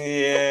manners.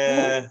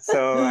 yeah.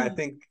 So I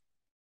think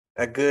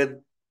a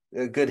good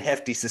a good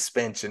hefty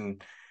suspension,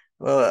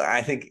 well,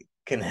 I think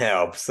can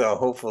help. So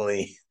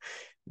hopefully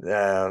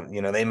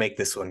they make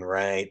this one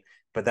right.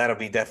 But that'll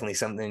be definitely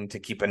something to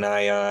keep an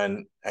eye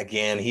on.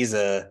 Again, he's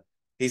a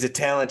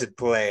talented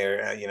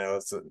player.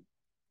 So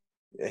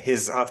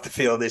his off the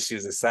field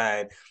issues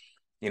aside,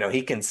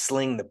 he can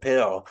sling the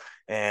pill,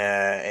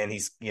 and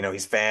he's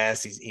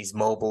fast. He's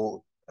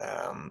mobile.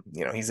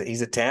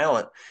 He's a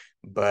talent.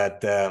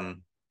 But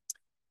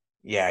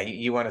yeah,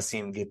 you want to see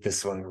him get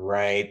this one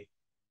right.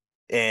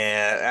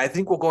 And I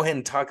think we'll go ahead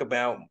and talk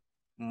about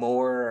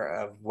more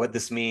of what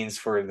this means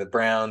for the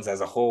Browns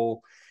as a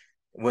whole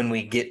when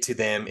we get to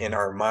them in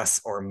our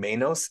Mas or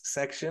Menos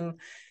section.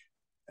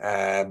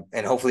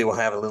 And hopefully we'll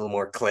have a little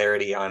more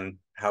clarity on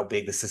how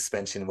big the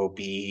suspension will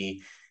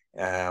be,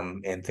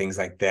 and things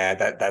like that.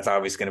 That's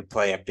obviously going to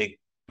play a big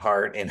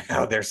part in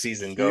how their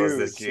season goes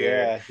this Huge, year.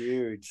 yeah,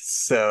 huge.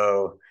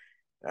 So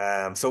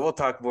we'll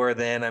talk more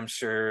then, I'm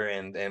sure,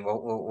 and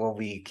we'll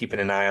be keeping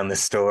an eye on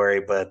this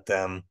story. But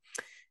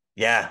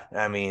yeah,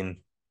 I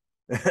mean,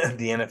 the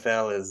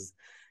NFL is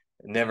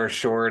never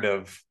short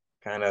of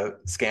kind of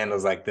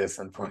scandals like this,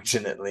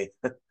 unfortunately.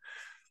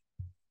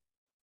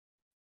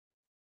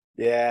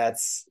 Yeah,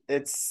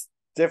 it's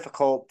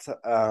difficult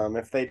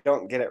if they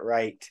don't get it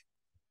right.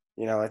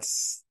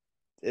 It's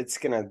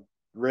gonna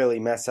really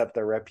mess up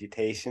their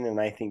reputation,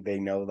 and I think they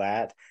know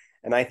that.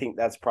 And I think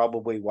that's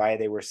probably why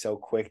they were so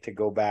quick to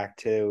go back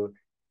to,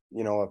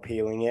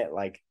 appealing it.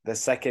 Like the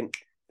second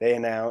they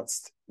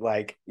announced,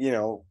 like,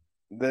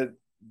 the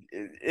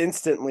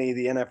instantly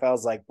the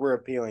NFL's like, we're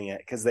appealing it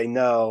because they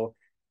know,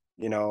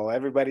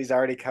 everybody's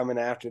already coming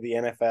after the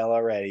NFL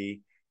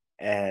already,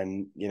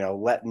 and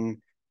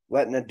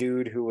letting a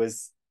dude who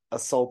was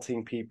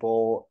assaulting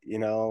people,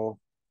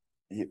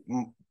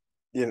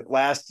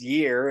 last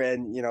year,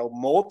 and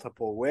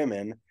multiple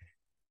women,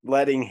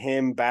 letting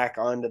him back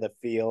onto the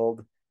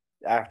field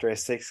after a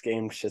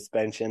 6-game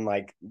suspension,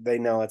 like they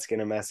know it's going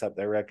to mess up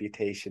their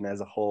reputation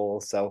as a whole.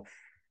 So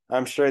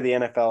I'm sure the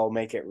NFL will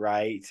make it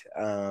right,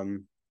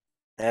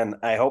 and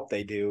I hope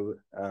they do,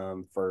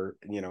 for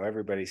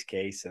everybody's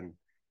case. And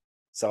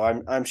so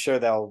I'm sure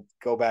they'll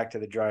go back to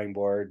the drawing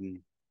board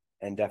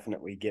and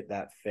definitely get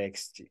that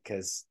fixed,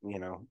 because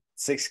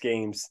 6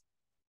 games,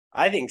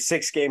 I think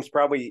 6 games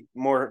probably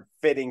more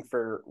fitting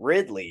for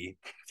Ridley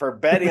for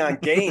betting on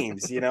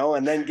games,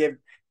 and then give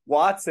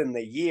Watson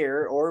the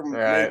year or All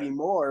maybe right.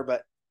 more.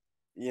 But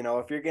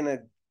if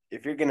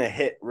you're gonna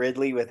hit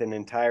Ridley with an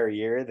entire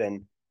year,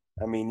 then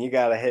I mean you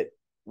got to hit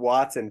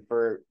Watson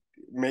for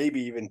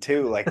maybe even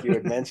two, like you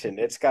had mentioned.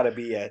 It's got to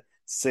be a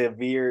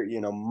severe,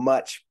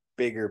 much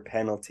bigger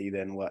penalty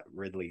than what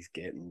Ridley's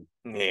getting.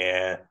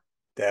 Yeah,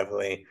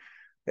 definitely.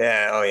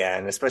 Yeah. Oh, yeah.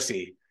 And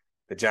especially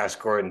the Josh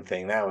Gordon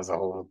thing. That was a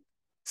whole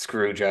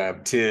screw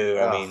job too.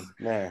 I Oh mean,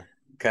 man,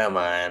 come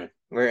on.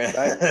 We're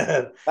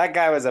that that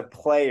guy was a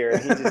player,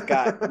 and he just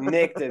got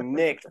nicked and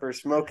nicked for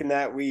smoking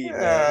that weed, man.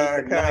 He oh,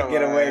 could not come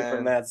get away from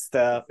on. that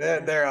stuff.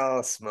 They're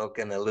all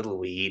smoking a little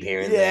weed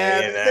here and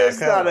there, Yeah, there's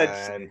Come not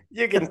a. on.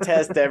 You can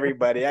test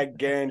everybody. I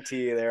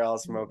guarantee you, they're all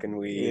smoking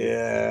weed.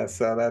 Yeah,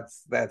 so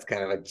that's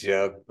kind of a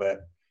joke,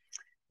 but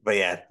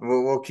yeah,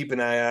 we'll keep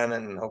an eye on it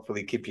and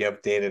hopefully keep you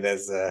updated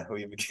as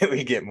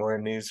we get more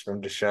news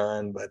from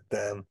Deshaun. But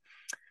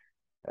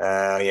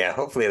yeah,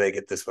 hopefully they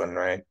get this one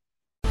right.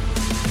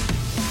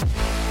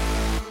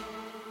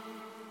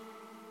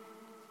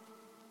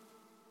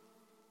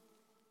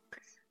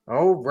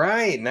 All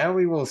right, now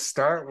we will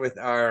start with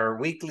our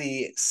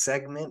weekly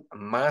segment,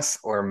 Mas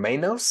or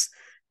Menos.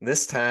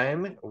 This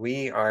time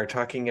we are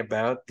talking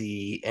about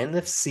the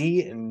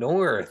NFC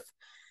North.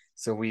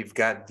 So we've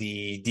got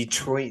the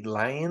Detroit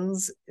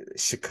Lions,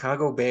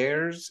 Chicago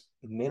Bears,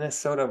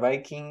 Minnesota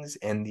Vikings,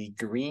 and the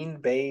Green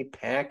Bay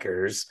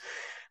Packers.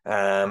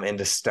 And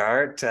to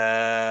start,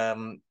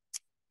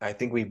 I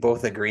think we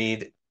both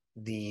agreed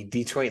the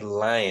Detroit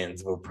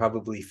Lions will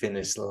probably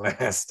finish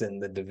last in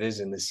the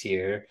division this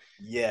year.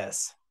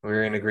 Yes.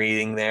 We're in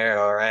agreeing there.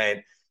 All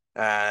right.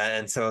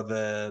 And so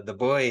the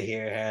boy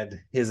here had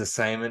his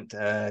assignment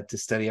to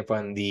study up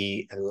on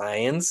the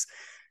Lions.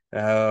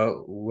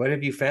 What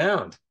have you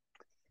found?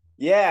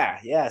 Yeah,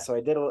 yeah. So I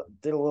did a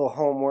little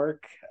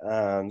homework,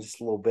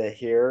 just a little bit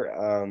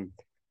here.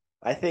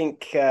 I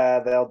think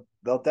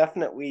they'll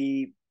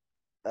definitely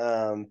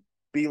um,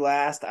 be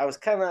last. I was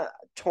kind of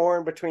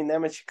torn between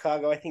them and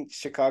Chicago. I think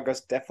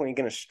Chicago's definitely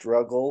going to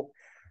struggle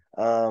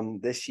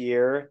this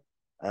year,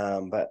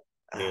 but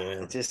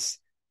Yeah. it just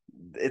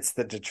it's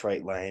the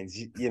Detroit Lions.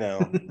 You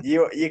know,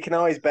 you can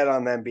always bet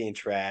on them being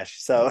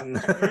trash. So,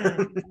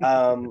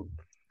 um,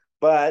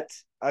 but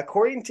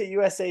according to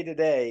USA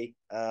Today,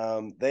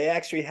 they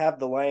actually have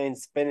the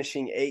Lions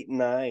finishing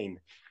 8-9,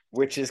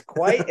 which is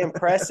quite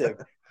impressive.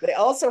 They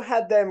also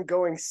had them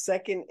going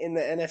second in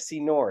the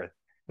NFC North.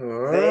 They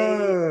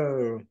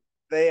Oh.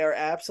 they are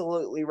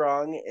absolutely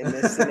wrong in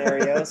this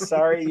scenario.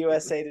 Sorry,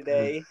 USA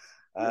Today.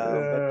 But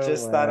Oh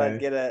just thought I'd my.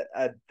 get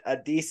a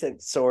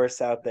decent source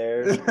out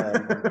there,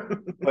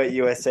 put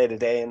USA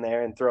Today in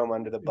there and throw them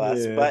under the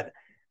bus. Yeah.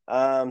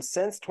 But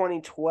since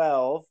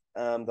 2012,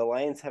 the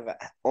Lions have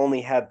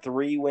only had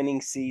 3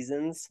 winning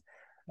seasons.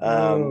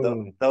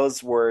 Oh.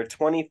 Those were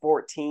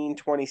 2014,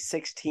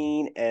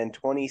 2016, and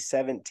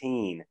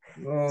 2017.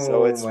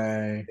 So Oh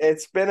my.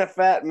 it's been a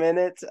fat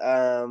minute.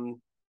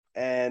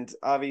 And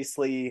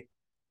obviously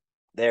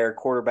their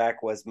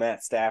quarterback was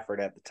Matt Stafford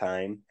at the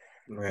time.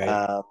 Right.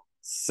 Um,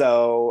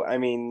 so, I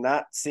mean,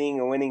 not seeing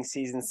a winning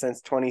season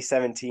since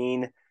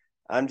 2017,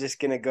 I'm just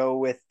going to go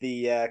with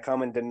the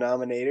common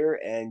denominator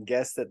and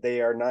guess that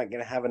they are not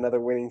going to have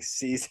another winning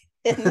season.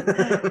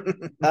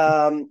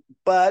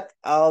 But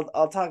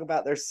I'll talk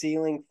about their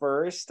ceiling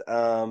first.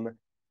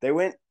 They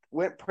went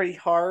pretty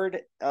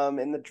hard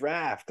in the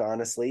draft.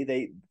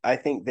 Honestly, I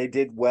think they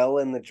did well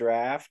in the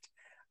draft.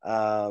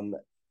 Um,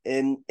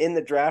 in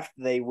the draft,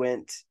 they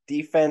went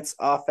defense,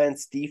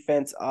 offense,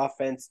 defense,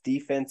 offense,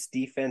 defense,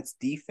 defense,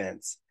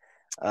 defense.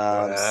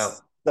 Um, Wow.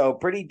 so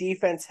pretty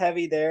defense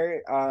heavy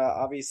there.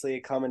 Obviously,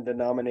 a common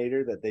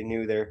denominator that they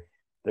knew their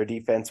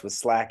defense was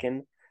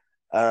slacking.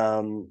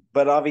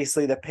 But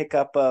obviously, the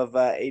pickup of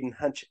Aiden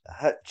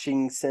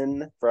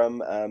Hutchinson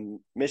from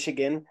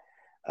Michigan,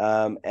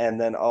 and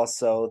then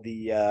also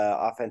the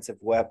offensive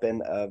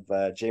weapon of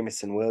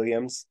Jamison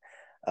Williams.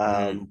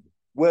 Mm.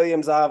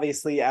 Williams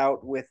obviously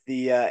out with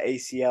the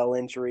ACL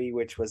injury,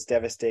 which was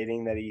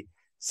devastating that he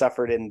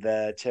suffered in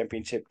the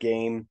championship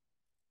game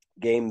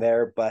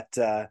there. But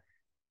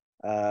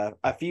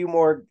a few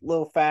more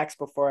little facts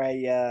before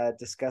I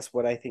discuss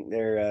what I think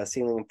their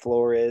ceiling and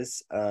floor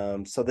is.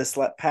 So this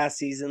past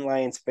season,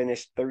 Lions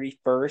finished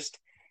 31st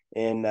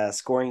in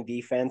scoring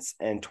defense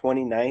and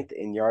 29th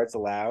in yards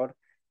allowed.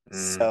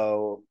 Mm.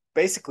 So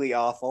basically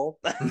awful.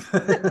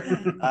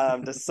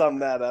 To sum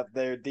that up,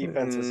 their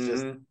defense was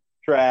just Mm.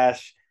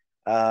 trash.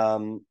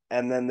 And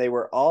then they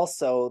were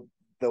also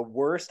the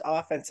worst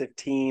offensive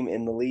team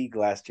in the league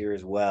last year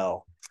as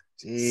well.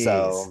 Jeez.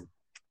 So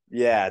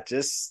yeah,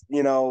 just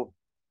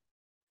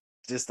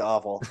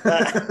awful.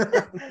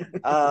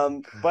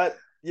 But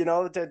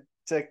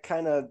to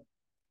kind of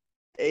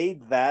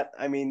aid that,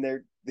 I mean,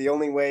 they're the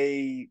only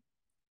way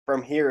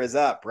from here is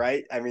up,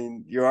 right? I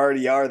mean, you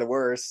already are the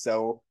worst,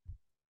 so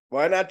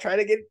why not try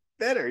to get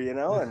better,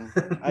 And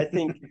I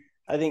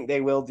think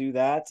they will do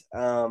that.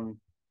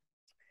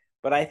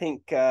 But I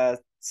think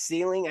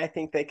ceiling, I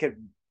think they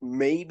could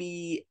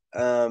maybe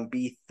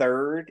be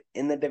third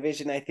in the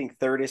division. I think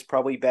third is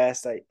probably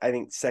best. I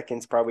think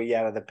second's probably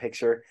out of the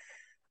picture.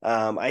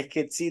 I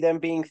could see them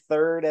being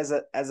third as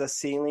a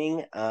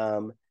ceiling.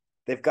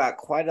 They've got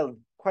quite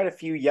a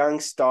few young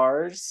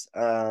stars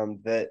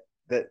that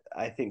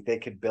I think they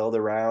could build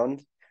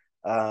around.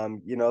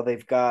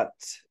 They've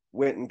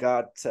went and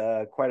got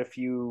quite a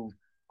few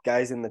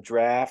guys in the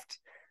draft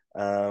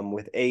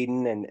with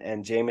Aiden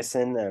and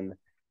Jamison, and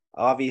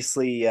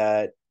obviously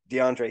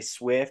DeAndre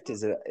Swift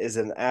is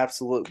an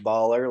absolute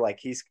baller. Like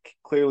he's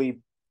clearly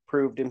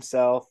proved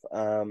himself.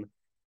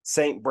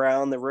 St.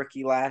 Brown, the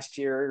rookie last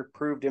year,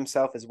 proved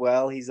himself as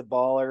well. He's a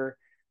baller.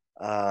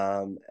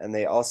 And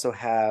they also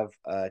have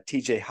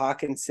TJ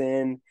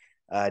Hawkinson,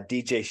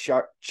 DJ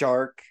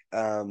Shark.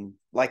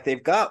 Like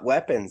they've got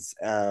weapons.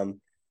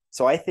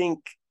 So I think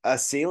a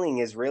ceiling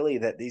is really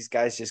that these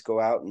guys just go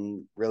out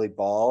and really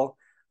ball.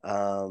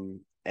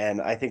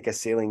 And I think a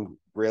ceiling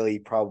really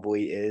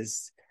probably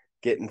is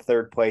getting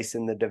third place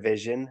in the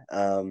division.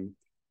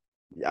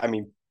 I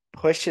mean,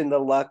 pushing the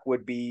luck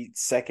would be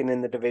second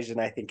in the division.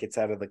 I think it's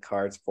out of the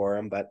cards for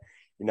him, but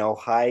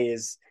high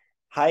is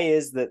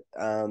that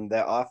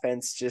the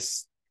offense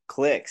just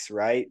clicks,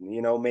 right?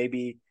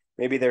 Maybe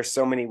there's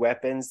so many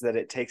weapons that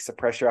it takes the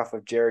pressure off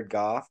of Jared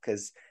Goff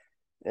because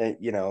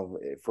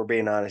if we're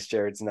being honest,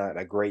 Jared's not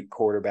a great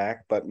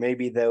quarterback, but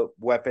maybe the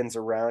weapons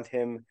around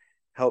him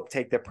help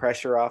take the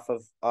pressure off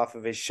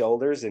of his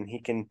shoulders, and he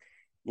can,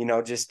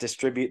 just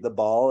distribute the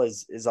ball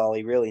is all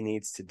he really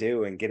needs to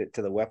do and get it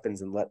to the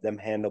weapons and let them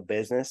handle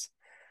business.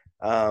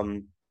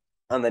 Um,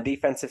 on the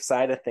defensive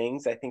side of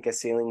things, I think a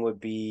ceiling would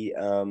be,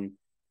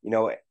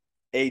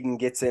 Aiden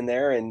gets in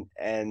there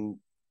and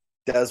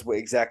does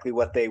exactly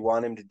what they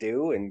want him to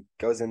do and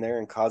goes in there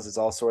and causes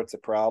all sorts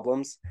of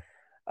problems.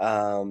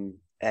 And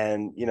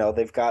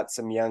they've got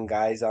some young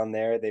guys on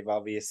there. They've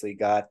obviously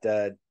got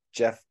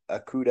Jeff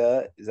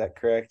Okuda. Is that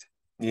correct?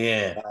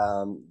 Yeah.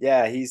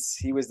 Yeah,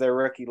 he was their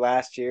rookie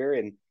last year,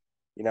 and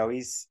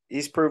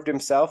he's proved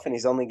himself, and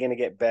he's only going to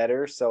get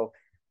better. So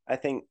I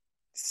think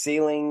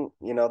ceiling,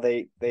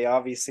 they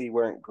obviously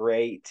weren't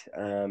great.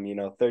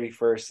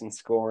 31st in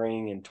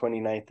scoring and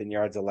 29th in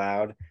yards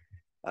allowed.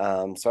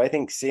 So I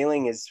think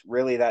ceiling is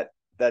really that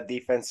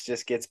defense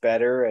just gets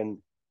better and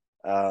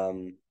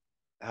um,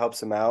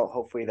 helps them out.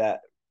 Hopefully that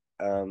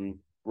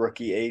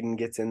rookie Aiden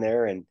gets in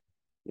there and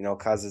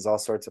causes all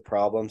sorts of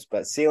problems.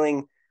 But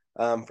ceiling,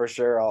 for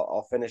sure,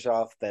 I'll finish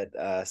off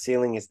that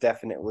ceiling is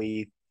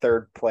definitely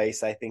third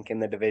place, I think, in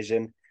the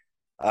division.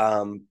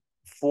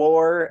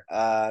 Floor,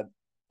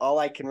 all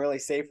I can really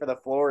say for the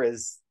floor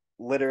is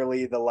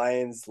literally the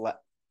Lions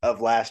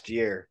of last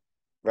year,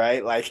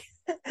 right? Like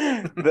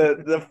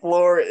the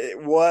floor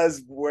it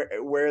was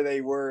where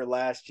they were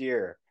last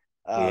year.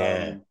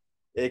 Yeah.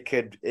 It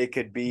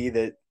could be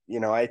that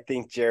I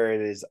think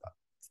Jared is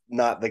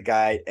not the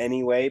guy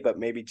anyway, but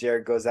maybe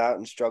Jared goes out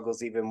and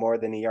struggles even more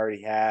than he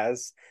already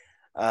has.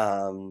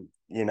 And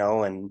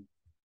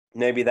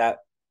maybe that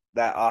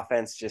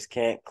offense just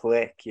can't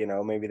click.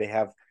 Maybe they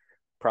have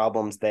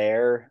problems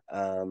there.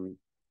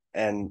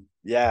 And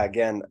yeah,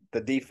 again,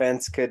 the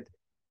defense could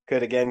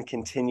again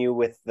continue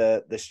with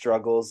the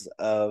struggles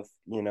of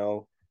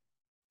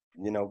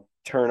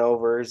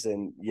turnovers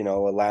and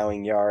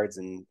allowing yards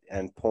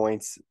and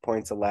points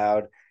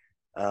allowed.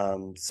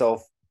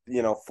 So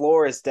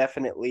floor is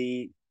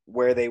definitely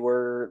where they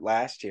were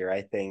last year,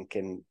 I think,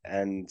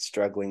 and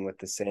struggling with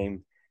the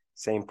same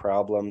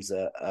problems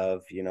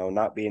of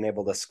not being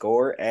able to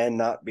score and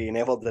not being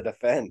able to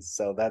defend.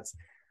 So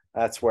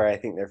that's where I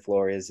think their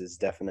floor is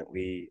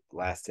definitely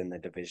last in the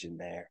division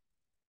there.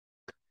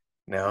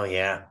 No,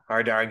 yeah,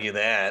 hard to argue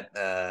that.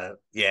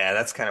 Yeah,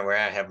 that's kind of where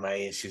I have my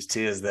issues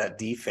too, is that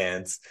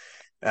defense.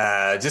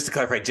 Just to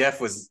clarify, Jeff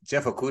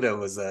Okuda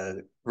was a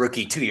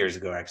rookie 2 years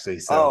ago, actually.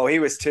 So Oh, he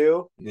was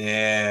two.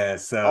 yeah,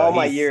 so All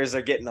my he's years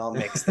are getting all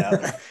mixed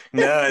up.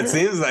 no, it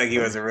seems like he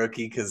was a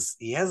rookie because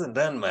he hasn't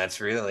done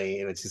much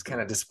really, which is kind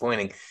of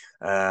disappointing.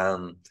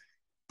 Um,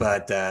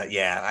 but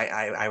yeah,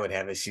 I would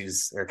have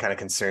issues or kind of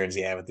concerns,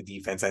 yeah, with the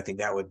defense. I think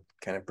that would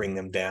kind of bring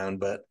them down,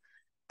 but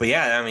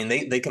yeah, I mean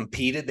they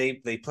competed.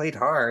 They played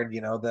hard.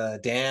 The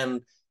Dan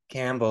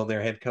Campbell,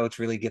 their head coach,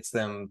 really gets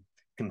them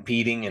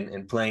competing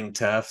and playing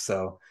tough.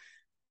 So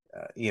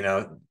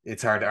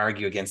it's hard to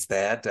argue against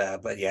that.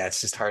 But yeah,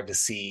 it's just hard to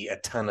see a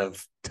ton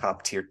of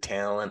top tier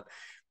talent.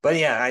 But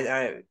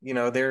yeah,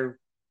 they're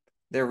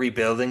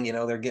rebuilding.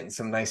 They're getting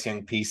some nice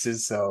young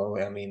pieces. So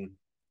I mean,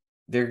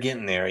 they're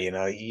getting there.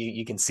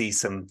 You can see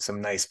some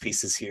nice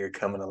pieces here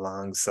coming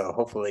along. So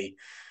hopefully,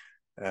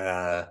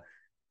 uh,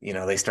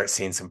 they start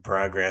seeing some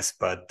progress.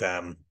 But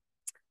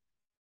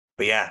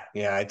yeah,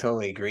 I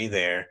totally agree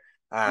there.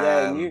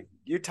 Yeah, and you Um,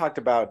 you talked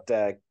about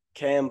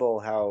Campbell,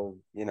 how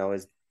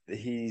is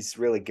he's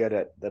really good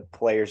at the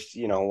players,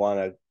 want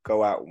to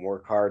go out and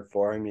work hard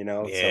for him,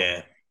 so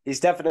yeah, he's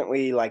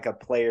definitely like a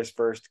players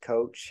first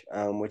coach,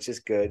 which is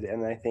good,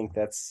 and I think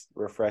that's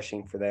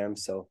refreshing for them.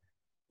 So,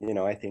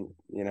 I think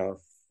if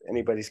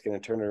anybody's going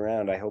to turn it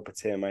around, I hope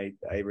it's him. I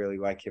really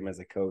like him as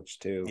a coach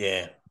too.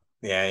 yeah,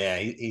 yeah.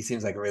 He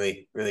seems like a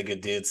really, really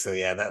good dude. So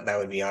yeah, that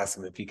would be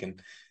awesome if you can,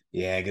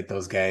 yeah, get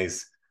those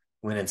guys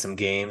winning some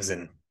games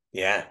and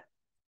yeah,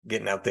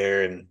 getting out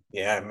there and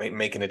yeah,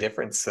 making a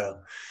difference. So,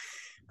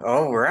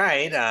 all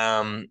right.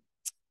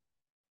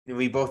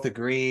 We both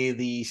agree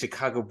the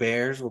Chicago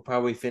Bears will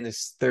probably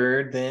finish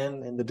third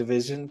then in the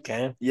division.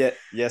 Okay. Yeah,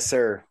 yes,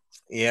 sir.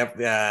 Yep.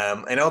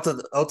 And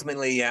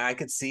ultimately, yeah, I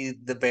could see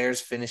the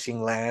Bears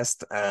finishing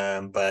last.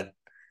 But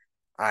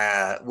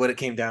what it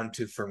came down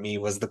to for me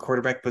was the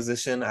quarterback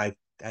position. I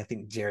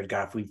think Jared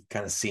Goff, we've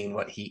kind of seen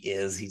what he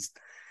is. He's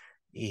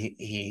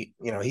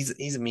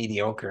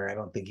mediocre. I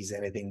don't think he's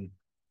anything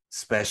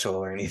special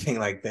or anything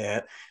like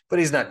that, but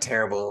he's not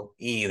terrible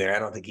either. I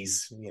don't think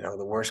he's,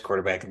 the worst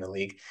quarterback in the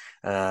league.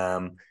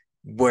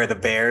 Where the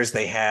Bears,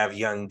 they have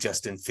young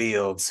Justin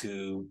Fields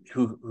who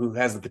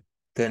has the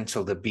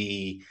potential to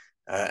be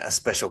a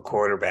special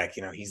quarterback.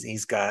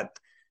 He's got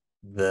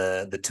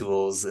the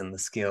tools and the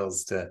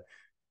skills to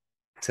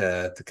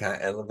kind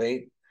of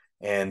elevate.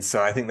 And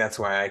so I think that's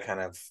why I kind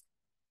of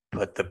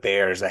put the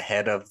Bears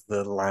ahead of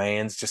the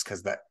Lions, just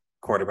because that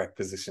quarterback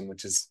position,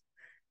 which is,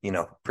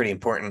 pretty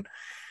important.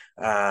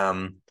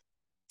 Um,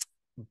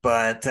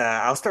 but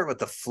I'll start with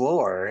the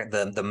floor,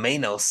 the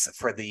Manos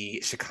for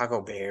the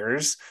Chicago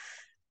Bears.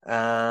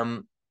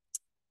 Um,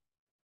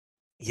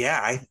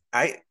 yeah,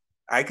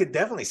 I could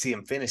definitely see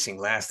him finishing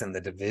last in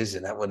the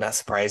division. That would not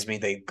surprise me.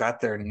 They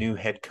got their new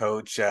head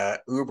coach,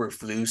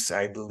 Uberflus,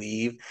 I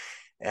believe.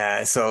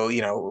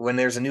 So when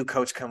there's a new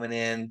coach coming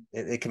in,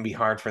 it can be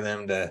hard for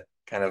them to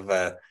kind of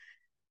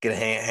get a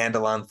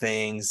handle on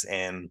things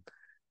and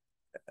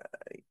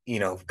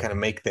kind of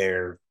make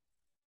their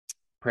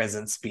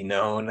presence be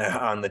known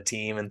on the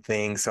team and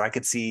things. So I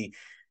could see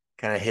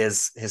kind of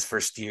his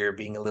first year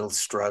being a little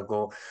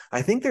struggle.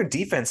 I think their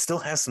defense still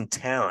has some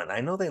talent.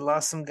 I know they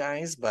lost some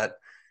guys, but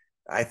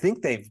I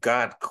think they've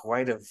got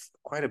quite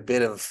a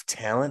bit of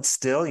talent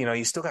still. You know,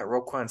 you still got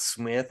Roquan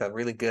Smith, a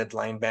really good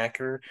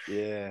linebacker.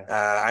 Yeah.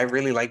 I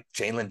really like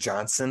Jalen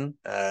Johnson,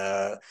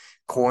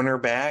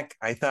 cornerback.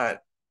 I thought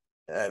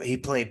he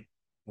played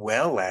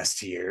well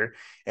last year,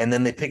 and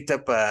then they picked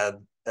up a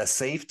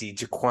safety,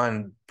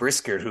 Jaquan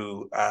Brisker,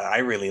 who I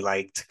really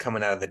liked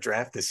coming out of the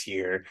draft this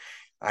year.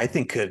 I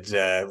think could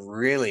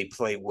really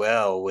play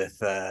well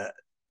with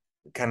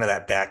kind of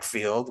that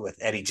backfield with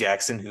Eddie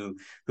Jackson,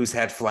 who's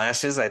had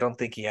flashes. I don't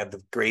think he had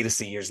the greatest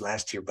of years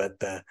last year, but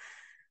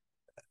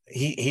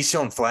he's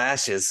shown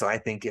flashes. So I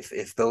think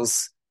if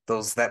those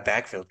that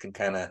backfield can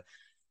kind of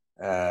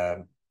uh,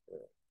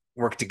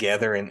 work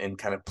together and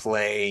kind of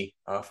play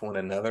off one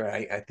another,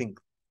 I think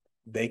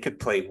they could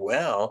play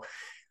well.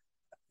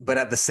 But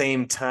at the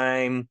same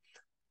time,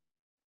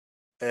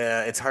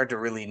 it's hard to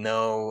really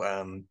know.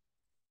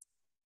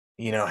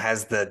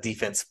 Has the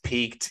defense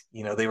peaked?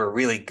 They were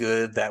really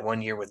good that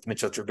one year with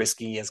Mitchell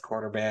Trubisky as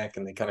quarterback,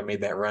 and they kind of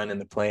made that run in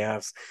the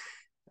playoffs.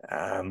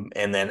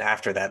 And then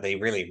after that, they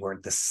really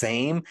weren't the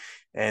same.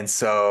 And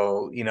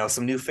so,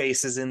 some new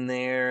faces in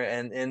there,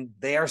 and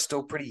they are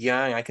still pretty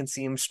young. I can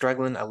see them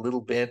struggling a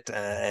little bit,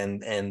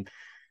 and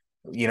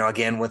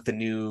again with the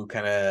new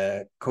kind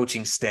of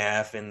coaching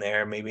staff in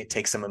there, maybe it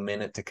takes them a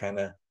minute to kind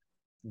of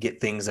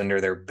get things under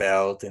their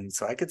belt. And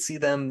so I could see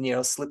them,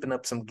 slipping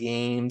up some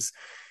games.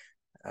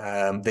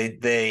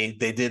 They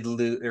did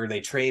lose, or they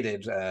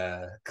traded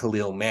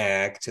Khalil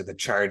Mack to the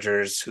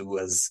Chargers, who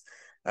was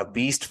a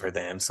beast for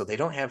them. So they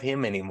don't have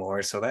him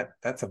anymore. So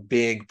that's a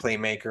big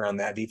playmaker on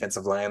that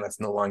defensive line that's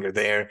no longer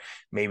there.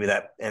 Maybe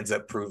that ends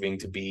up proving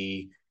to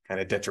be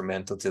kind of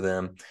detrimental to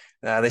them.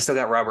 They still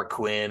got Robert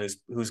Quinn,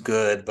 who's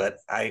good, but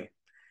I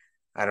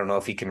don't know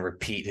if he can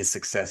repeat his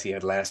success he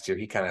had last year.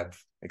 He kind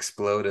of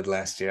exploded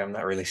last year. I'm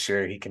not really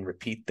sure he can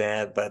repeat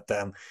that, but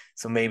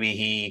so maybe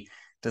he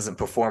doesn't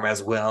perform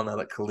as well now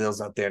that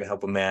Khalil's not there to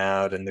help him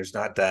out, and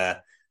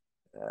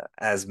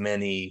as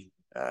many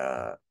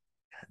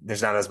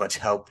there's not as much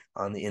help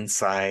on the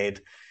inside,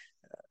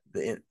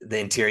 the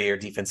interior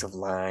defensive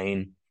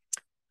line.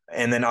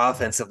 And then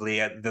offensively,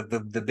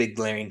 the big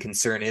glaring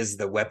concern is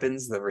the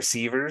weapons, the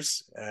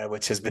receivers,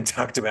 which has been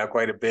talked about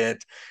quite a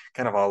bit,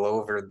 kind of all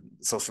over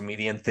social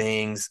media and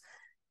things.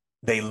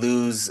 They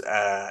lose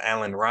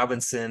Allen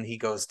Robinson. He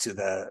goes to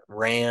the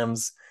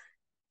Rams,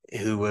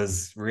 who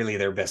was really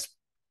their best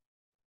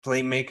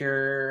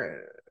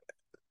playmaker.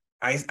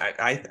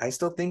 I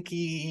still think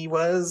he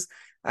was.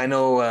 I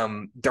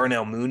know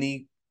Darnell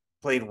Mooney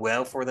played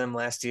well for them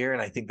last year,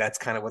 and I think that's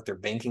kind of what they're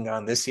banking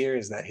on this year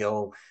is that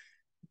he'll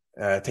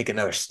take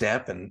another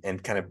step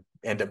and kind of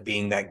end up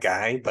being that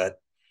guy. But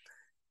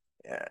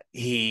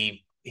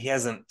he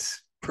hasn't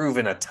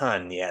proven a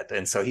ton yet,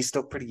 and so he's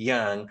still pretty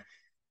young.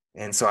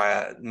 And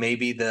so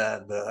maybe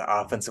the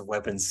offensive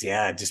weapons,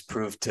 yeah, just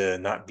proved to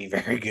not be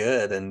very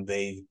good, and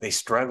they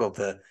struggle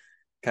to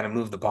kind of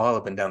move the ball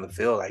up and down the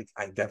field.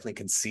 I definitely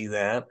can see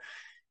that.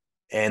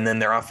 And then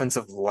their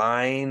offensive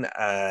line,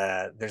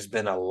 there's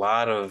been a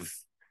lot of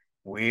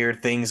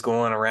weird things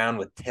going around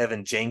with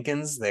Tevin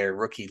Jenkins, their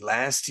rookie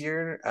last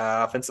year,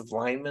 offensive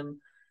lineman.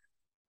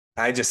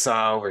 I just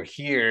saw over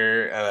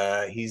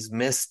here, he's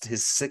missed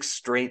his sixth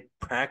straight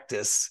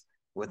practice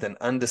with an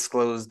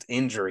undisclosed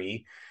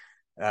injury,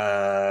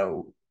 uh,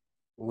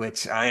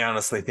 which I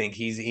honestly think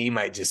he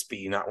might just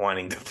be not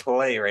wanting to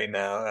play right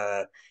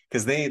now.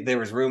 Because there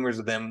was rumors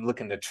of them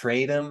looking to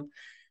trade him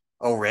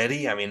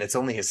already. I mean, it's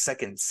only his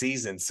second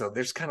season, so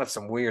there's kind of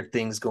some weird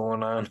things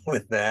going on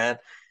with that.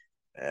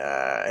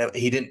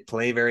 He didn't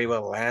play very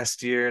well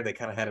last year. They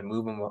kind of had to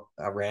move him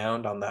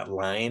around on that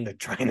line to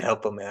try and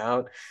help him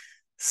out.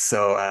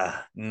 So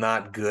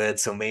not good.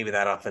 So maybe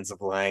that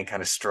offensive line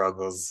kind of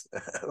struggles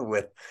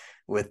with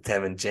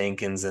Tevin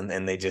Jenkins,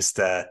 and they just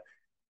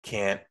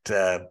can't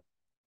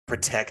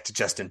protect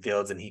Justin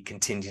Fields, and he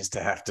continues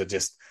to have to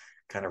just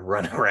kind of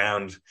run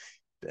around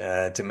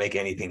to make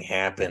anything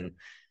happen.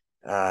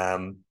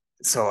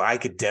 So I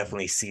could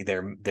definitely see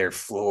their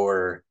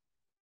floor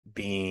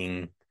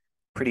being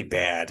pretty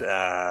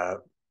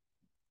bad.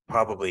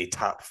 Probably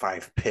top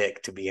 5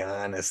 pick, to be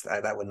honest.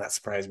 That would not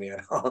surprise me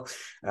at all.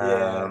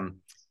 Yeah.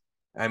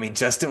 I mean,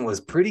 Justin was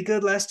pretty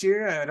good last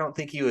year. I don't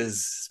think he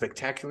was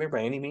spectacular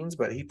by any means,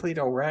 but he played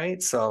all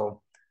right.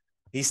 So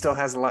he still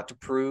has a lot to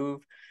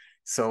prove.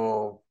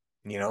 So,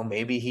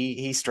 maybe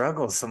he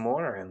struggles some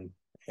more,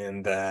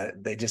 and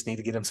they just need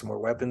to get him some more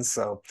weapons.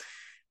 So,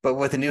 but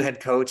with a new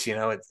head coach,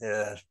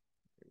 they've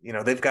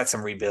got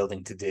some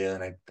rebuilding to do,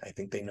 and I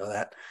think they know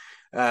that.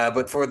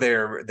 But for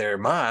their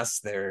Moss,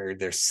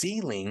 their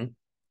ceiling,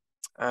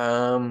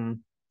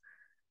 um,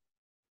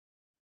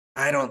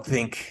 I don't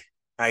think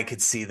I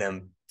could see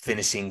them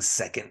finishing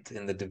second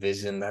in the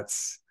division.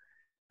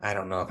 I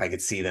don't know if I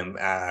could see them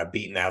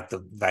beating out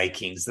the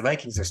Vikings. The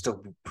Vikings are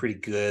still pretty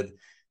good.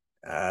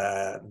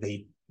 I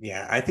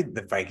think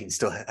the Vikings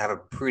still have a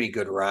pretty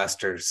good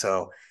roster,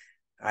 so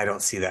I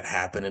don't see that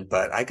happening.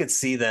 But I could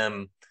see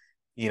them,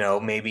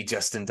 maybe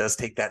Justin does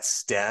take that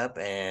step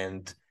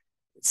and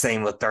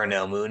Same with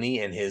Darnell Mooney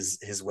and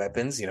his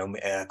weapons.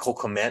 Cole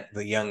Kmet,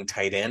 the young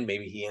tight end,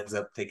 maybe he ends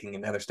up taking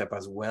another step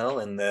as well,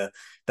 and the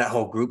that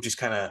whole group just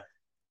kind of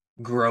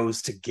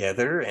grows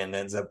together and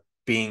ends up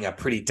being a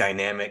pretty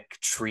dynamic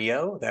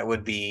trio. That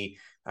would be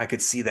I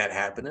could see that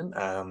happening.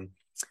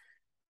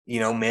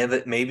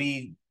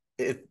 Maybe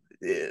if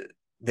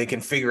they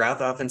can figure out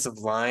the offensive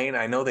line.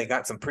 I know they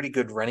got some pretty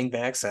good running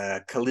backs.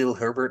 Khalil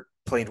Herbert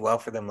played well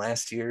for them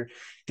last year.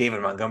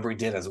 David Montgomery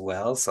did as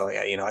well. So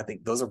yeah, I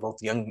think those are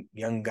both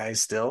young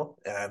guys still.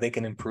 They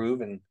can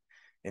improve and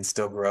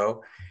still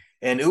grow.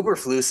 And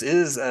Uberflus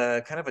is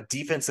kind of a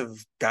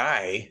defensive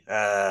guy,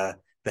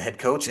 the head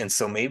coach, and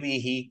so maybe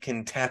he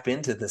can tap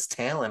into this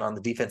talent on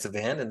the defensive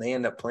end, and they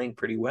end up playing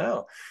pretty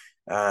well.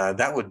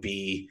 That would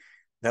be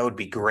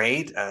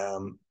great.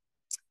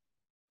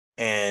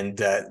 And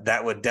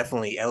that would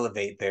definitely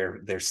elevate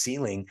their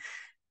ceiling.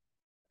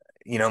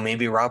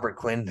 Maybe Robert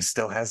Quinn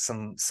still has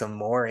some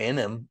more in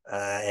him,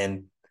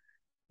 and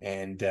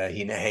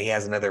he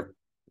has another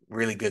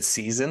really good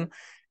season.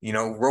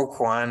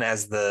 Roquan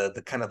as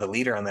the kind of the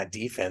leader on that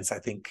defense. I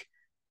think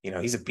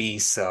he's a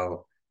beast.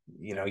 So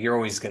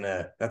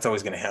that's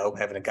always gonna help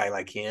having a guy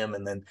like him.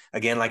 And then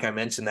again, like I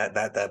mentioned,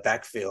 that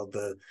backfield,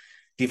 the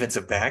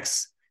defensive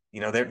backs.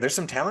 There's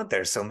some talent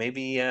there. So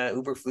maybe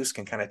Uberflus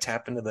can kind of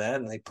tap into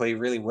that, and they play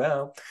really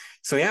well.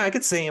 So yeah, I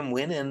could say him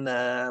winning.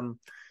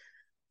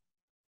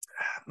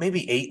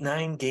 Maybe 8,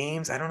 9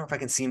 games. I don't know if I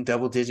can see him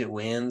double digit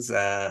wins.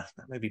 I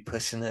might be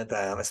pushing it,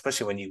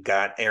 especially when you've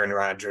got Aaron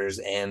Rodgers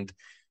and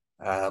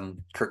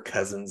Kirk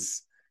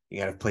Cousins. You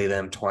got to play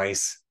them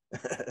twice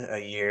a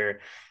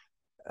year.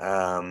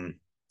 Um,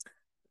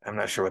 I'm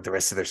not sure what the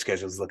rest of their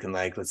schedule is looking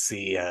like. Let's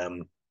see.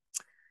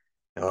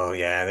 Oh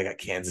yeah, they got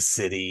Kansas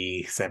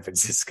City, San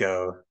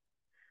Francisco.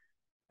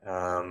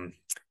 Um,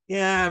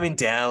 yeah, I mean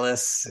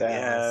Dallas. Dallas,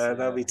 Yeah,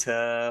 that'll yeah. be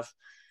tough.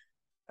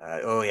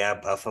 Oh yeah,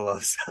 Buffalo.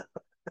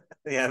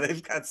 Yeah,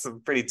 they've got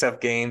some pretty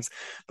tough games,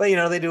 but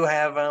they do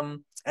have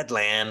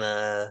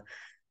Atlanta.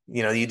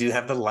 You do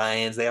have the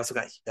Lions. They also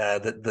got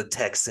the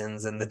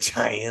Texans and the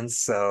Giants.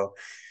 So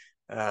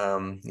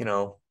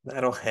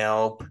that'll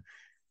help.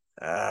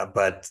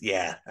 But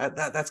yeah,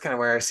 that's kind of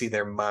where I see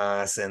their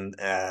Moss and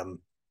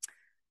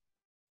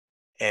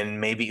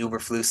maybe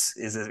Uberflus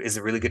is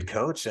a really good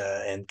coach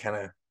and kind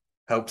of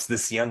helps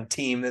this young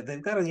team that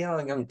they've got a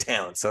young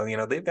talent. So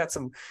they've got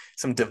some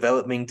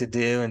developing to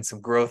do and some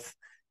growth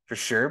for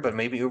sure. But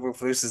maybe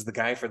Uberflus is the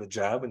guy for the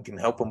job and can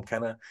help them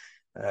kind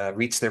of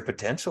reach their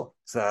potential.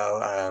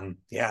 So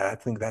yeah, I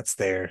think that's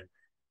their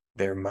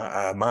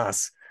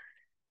Moss.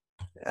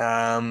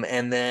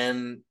 And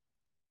then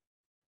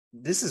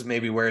this is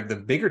maybe where the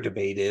bigger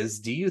debate is.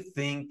 Do you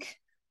think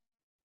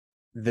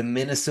the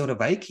Minnesota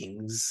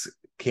Vikings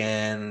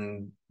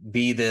can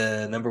be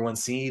the number one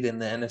seed in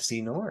the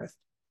NFC North?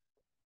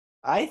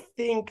 I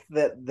think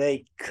that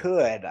they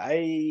could.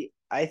 I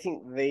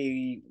think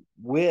they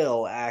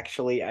will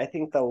actually. I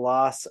think the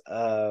loss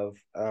of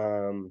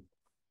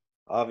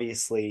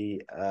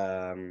obviously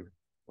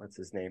what's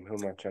his name? Who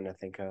am I trying to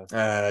think of?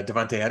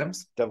 Davante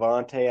Adams.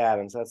 Devonte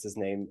Adams, that's his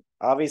name.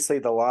 Obviously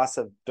the loss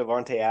of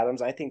Devonte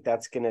Adams, I think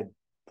that's going to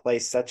play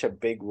such a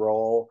big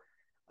role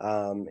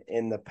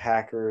in the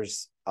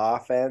Packers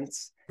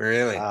offense.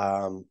 Really?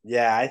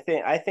 Yeah, I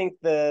think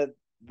the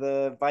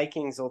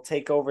Vikings will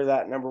take over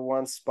that number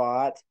one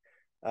spot.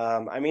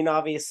 I mean,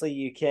 obviously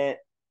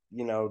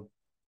you know,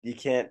 you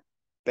can't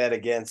bet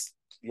against,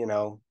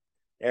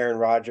 Aaron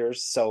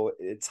Rodgers, so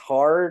it's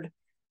hard.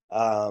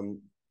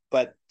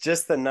 But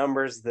just the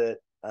numbers that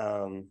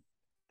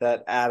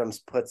Adams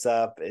puts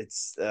up,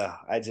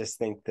 I just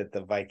think that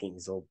the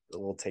Vikings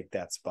will take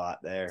that spot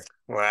there.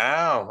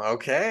 Wow.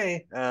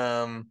 Okay.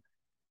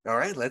 All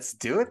right, let's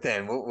do it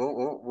then.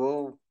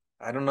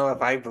 I don't know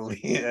if I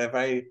believe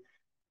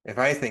if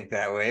I think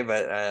that way,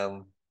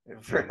 but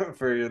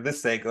for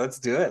this sake, let's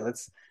do it.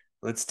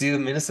 Let's do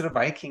Minnesota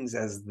Vikings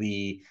as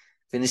the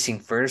finishing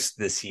first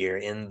this year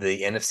in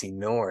the NFC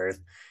North.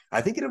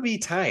 I think it'll be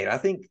tight. I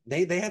think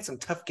they had some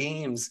tough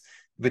games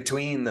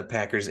between the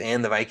Packers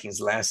and the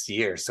Vikings last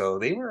year, so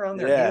they were on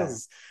their Yeah.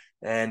 heels.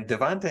 And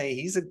Devontae,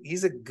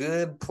 he's a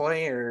good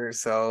player,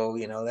 so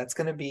that's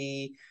going to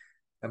be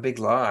a big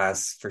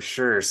loss for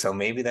sure. So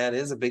maybe that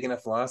is a big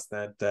enough loss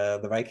that the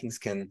Vikings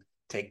can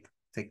take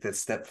this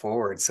step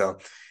forward. So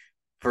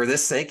for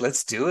this sake,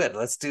 let's do it.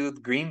 Let's do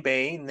Green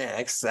Bay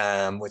next,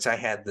 which I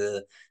had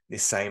the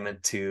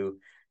assignment to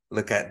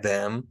look at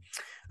them.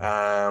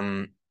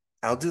 Um,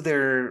 I'll do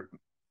their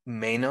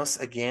Manos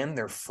again,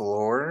 their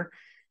floor.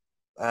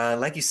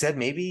 Like you said,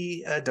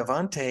 maybe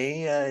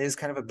Devontae is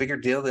kind of a bigger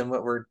deal than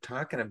what we're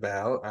talking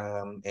about.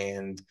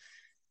 And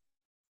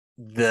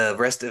the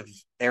rest of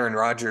Aaron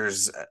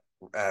Rodgers'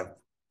 uh,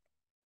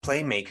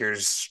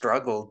 playmakers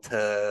struggled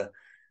to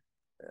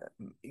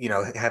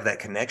have that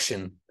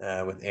connection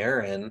with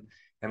Aaron.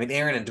 I mean,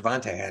 Aaron and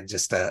Devontae had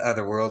just a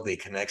otherworldly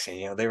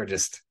connection. They were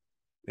just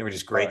Oh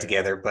great yeah.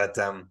 together. But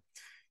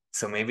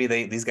so maybe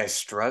these guys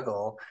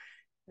struggle,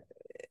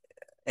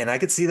 and I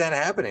could see that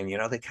happening.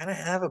 They kind of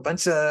have a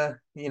bunch of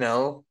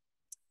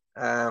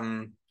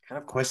kind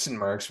kind of question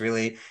marks,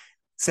 really.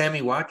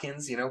 Sammy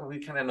Watkins,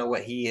 we kind of know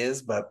what he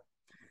is, but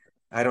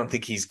I don't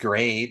think he's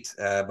great,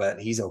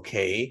 but he's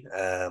okay.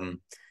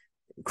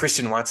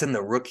 Christian Watson,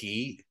 the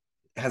rookie,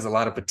 has a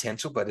lot of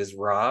potential, but is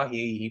raw.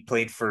 He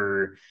played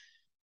for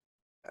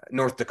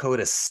North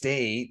Dakota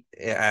State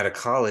out of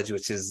college,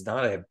 which is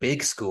not a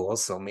big school,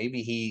 so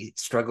maybe he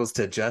struggles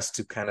to adjust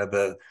to kind of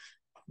the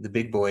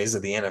big boys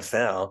of the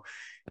NFL.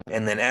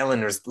 And then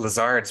Alan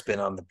Lazard's been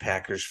on the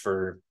Packers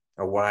for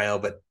a while,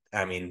 but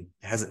I mean,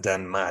 hasn't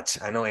done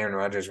much. I know Aaron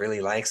Rodgers really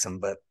likes him,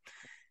 but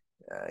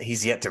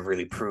he's yet to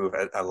really prove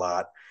a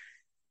lot.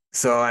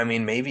 So I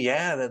mean, maybe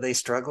yeah, that they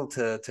struggle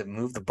to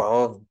move the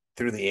ball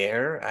through the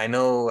air. I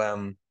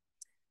know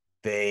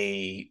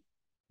they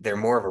they're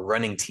more of a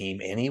running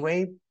team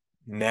anyway.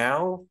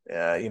 Now,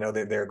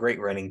 they're a great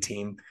running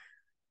team,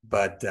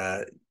 but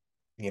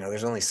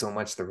there's only so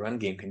much the run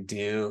game can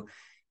do,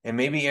 and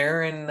maybe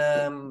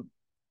Aaron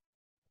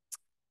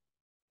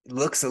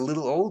looks a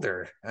little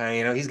older.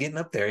 He's getting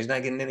up there. He's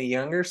not getting any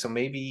younger, so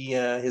maybe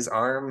his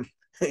arm,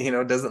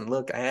 doesn't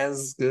look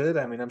as good.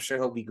 I mean, I'm sure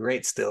he'll be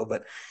great still,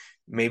 but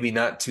maybe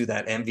not to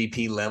that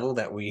MVP level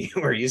that we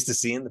were used to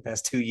seeing the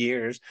past 2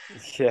 years.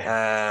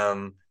 Yeah.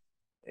 Um,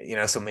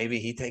 so maybe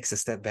he takes a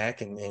step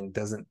back and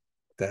doesn't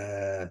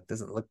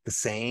look the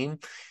same.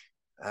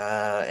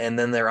 And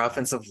then their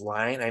offensive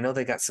line, I know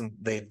they've got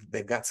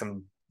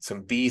some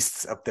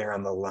beasts up there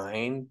on the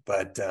line,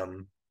 but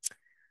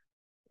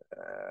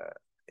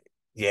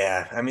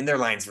yeah, I mean their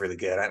line's really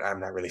good.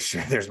 I'm not really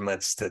sure there's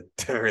much to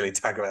really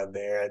talk about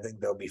there. I think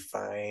they'll be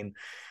fine.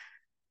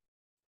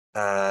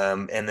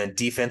 And then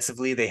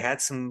defensively, they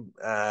had some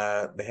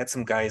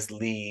guys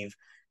leave.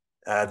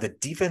 The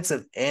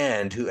defensive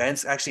end who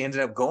actually ended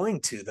up going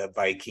to the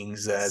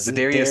Vikings, Zadarius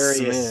Darius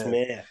Smith.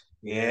 Smith.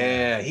 Yeah.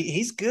 Yeah,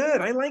 he's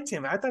good. I liked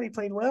him. I thought he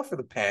played well for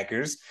the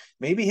Packers.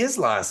 Maybe his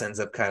loss ends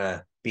up kind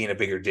of being a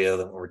bigger deal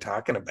than what we're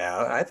talking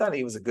about. I thought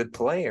he was a good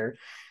player.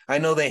 I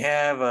know they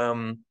have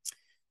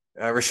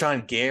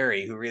Rashawn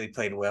Gary, who really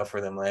played well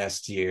for them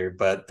last year,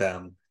 but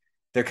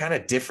they're kind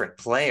of different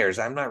players.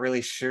 I'm not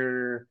really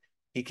sure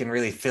he can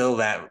really fill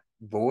that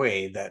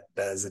void that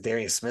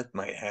Zadarius Smith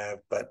might have,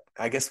 but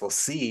I guess we'll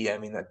see. I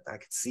mean, I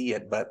could see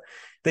it, but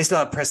they still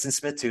have Preston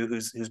Smith too,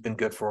 who's been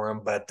good for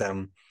them. But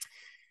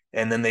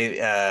and then they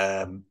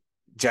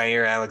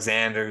Jair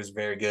Alexander, who's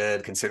very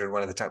good, considered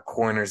one of the top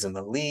corners in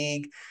the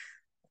league.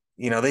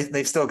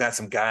 They've still got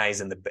some guys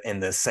in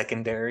the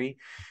secondary.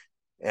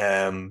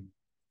 Um,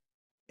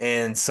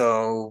 and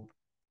so,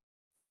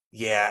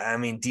 yeah, I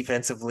mean,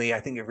 defensively, I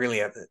think it really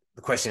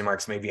the question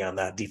marks maybe on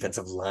that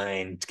defensive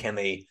line. Can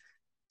they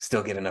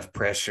still get enough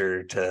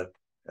pressure to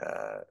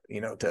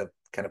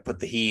kind of put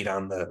the heat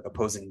on the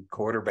opposing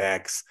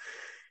quarterbacks?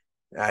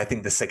 I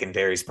think the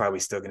secondary is probably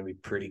still going to be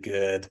pretty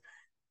good.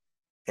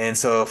 And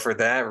so for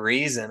that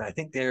reason, I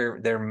think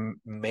their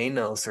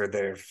Manos or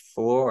their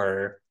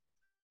floor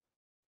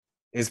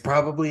is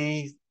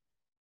probably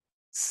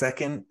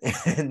second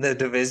in the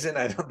division.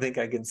 I don't think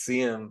I can see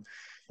him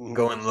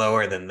going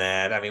lower than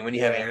that. I mean, when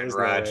you have Yeah, Aaron there's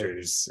no way.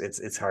 Rodgers,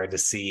 it's hard to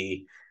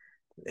see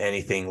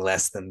anything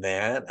less than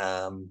that.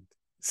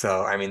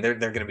 So I mean, they're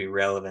going to be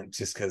relevant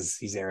just because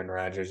he's Aaron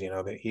Rodgers.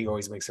 That he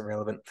always makes them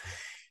relevant.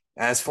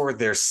 As for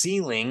their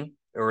ceiling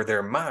or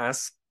their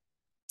Moss,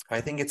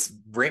 I think it's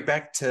right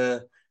back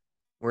to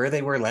where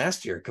they were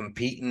last year,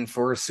 competing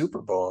for a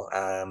Super Bowl.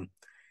 Aaron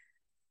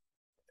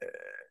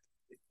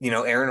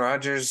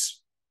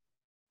Rodgers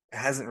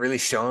hasn't really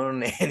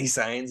shown any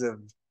signs of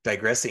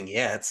digressing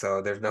yet,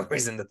 so there's no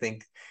reason to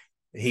think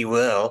he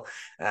will.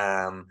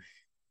 Back-to-back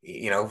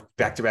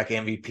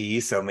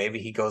MVP, so maybe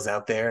he goes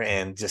out there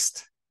and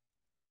just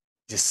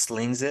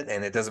slings it,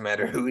 and it doesn't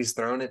matter who he's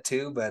throwing it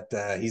to, but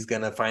he's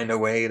gonna find a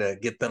way to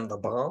get them the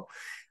ball.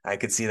 I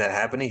could see that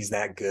happening. He's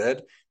that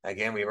good.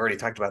 Again, we've already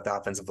talked about the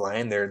offensive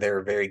line.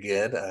 They're very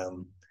good,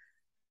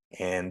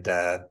 and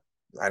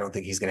I don't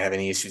think he's going to have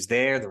any issues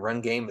there. The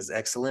run game is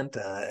excellent,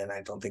 and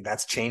I don't think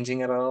that's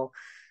changing at all.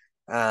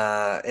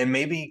 And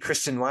maybe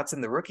Christian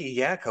Watson, the rookie,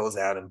 yeah, goes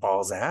out and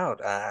balls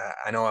out.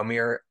 I know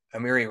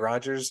Amiri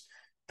Rogers,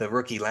 the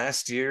rookie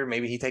last year,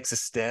 maybe he takes a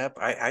step.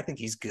 I think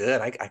he's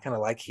good. I kind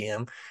of like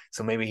him.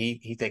 So maybe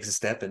he takes a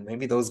step, and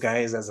maybe those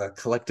guys as a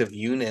collective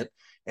unit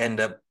end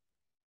up,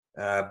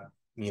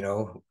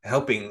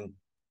 helping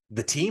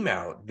the team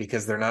out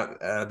because they're not,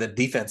 the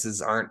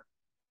defenses aren't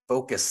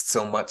focused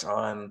so much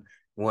on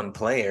one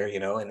player,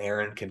 and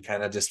Aaron can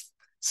kind of just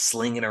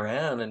sling it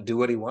around and do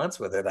what he wants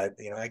with it.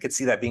 I could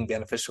see that being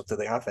beneficial to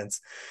the offense.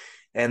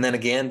 And then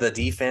again, the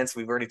defense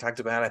we've already talked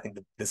about. I think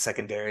the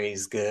secondary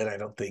is good. I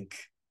don't think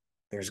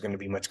there's going to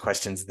be much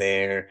questions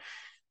there.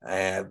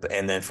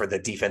 And then for the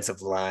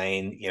defensive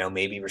line,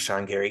 maybe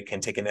Rashawn Gary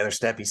can take another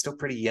step. He's still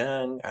pretty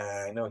young.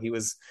 I know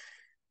he's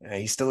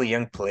still a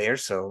young player,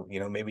 so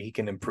maybe he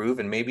can improve,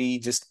 and maybe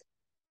just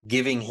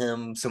giving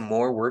him some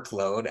more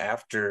workload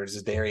after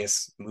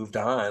Zadarius moved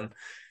on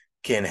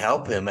can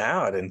help him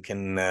out and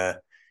can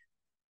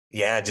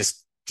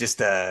just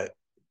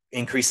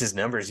increase his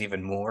numbers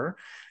even more.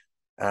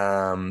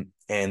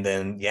 And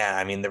then, yeah,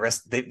 I mean, the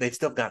rest, they've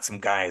still got some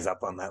guys up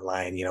on that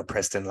line. You know,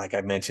 Preston, like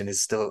I mentioned,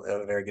 is still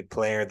a very good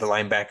player. The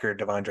linebacker,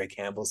 Devondre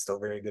Campbell, is still a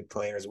very good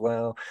player as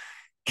well.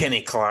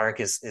 Kenny Clark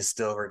is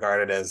still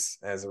regarded as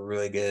a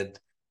really good,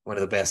 one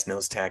of the best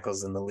nose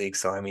tackles in the league.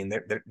 So, I mean,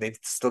 they've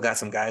still got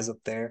some guys up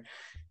there.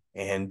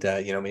 And,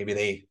 you know,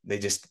 maybe they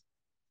just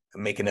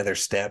make another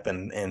step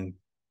and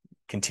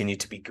continue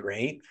to be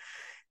great.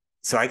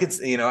 So I could,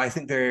 you know, I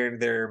think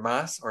their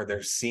mass or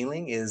their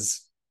ceiling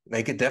is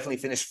they could definitely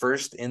finish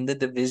first in the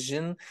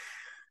division.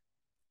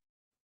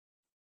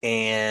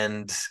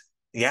 And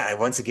yeah,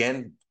 once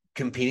again,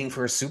 competing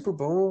for a Super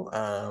Bowl.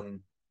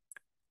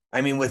 I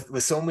mean,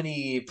 with so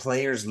many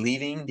players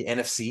leaving the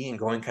NFC and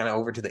going kind of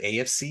over to the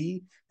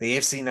AFC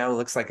now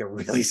looks like a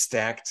really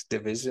stacked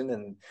division,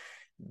 and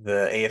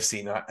the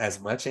AFC not as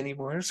much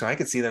anymore. So I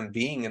could see them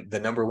being the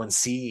number one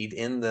seed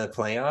in the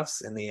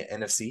playoffs in the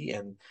NFC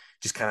and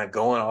just kind of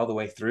going all the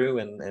way through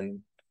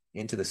and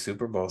into the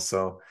Super Bowl.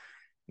 So,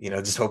 you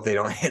know, just hope they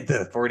don't hit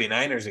the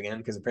 49ers again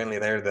because apparently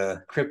they're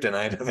the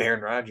kryptonite of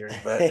Aaron Rodgers.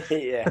 But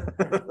Yeah.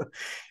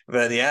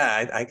 but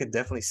yeah, I could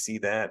definitely see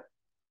that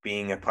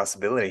being a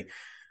possibility.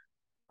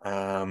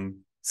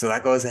 So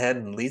that goes ahead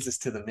and leads us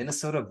to the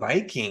Minnesota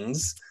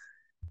Vikings,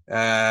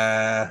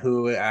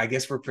 who I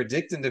guess we're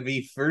predicting to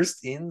be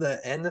first in the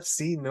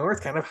NFC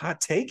North. Kind of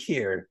hot take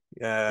here.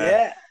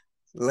 Yeah.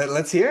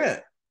 Let's hear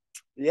it.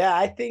 Yeah,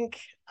 I think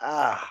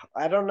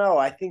I don't know.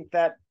 I think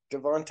that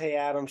Devonte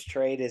Adams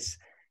trade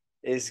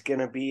is going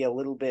to be a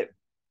little bit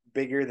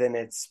bigger than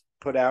it's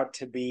put out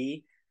to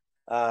be.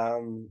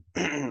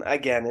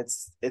 Again,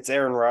 it's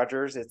Aaron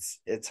Rodgers.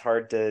 It's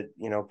hard to,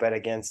 bet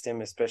against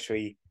him,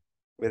 especially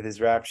with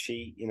his rap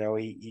sheet.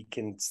 He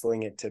can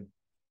sling it to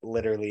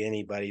literally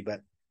anybody,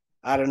 but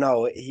I don't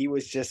know. He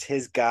was just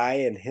his guy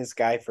and his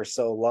guy for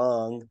so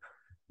long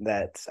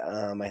that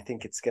I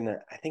think it's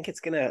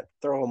gonna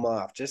throw him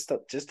off just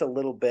a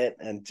little bit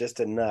and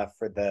just enough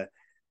for the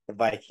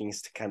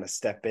Vikings to kind of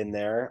step in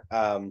there.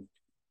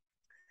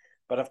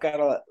 But I've got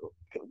a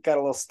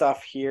little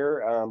stuff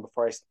here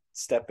before I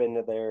step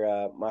into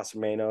their Mas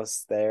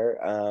Menos there.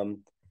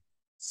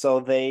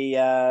 So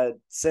they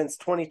since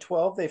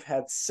 2012 they've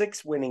had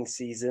 6 winning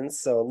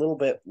seasons, so a little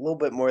bit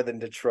more than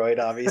Detroit,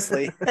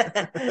 obviously.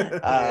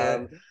 Yeah.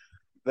 um,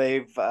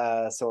 they've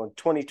so in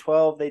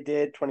 2012 they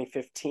did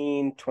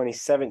 2015,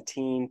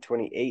 2017,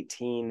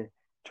 2018,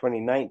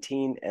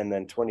 2019, and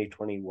then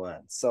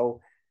 2021. So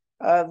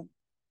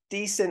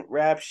decent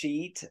rap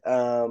sheet.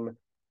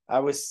 I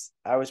was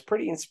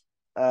pretty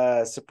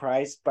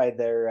surprised by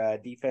their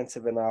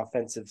defensive and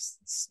offensive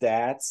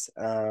stats.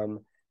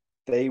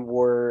 They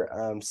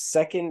were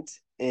second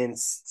in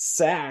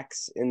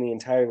sacks in the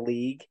entire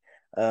league.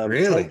 Tenth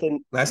Really?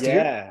 in Last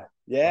year?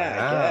 yeah,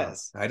 I Wow.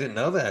 guess. I didn't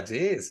know that.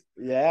 Jeez.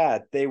 Yeah,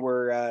 they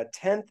were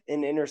 10th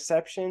in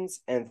interceptions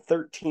and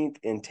 13th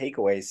in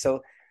takeaways.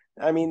 So,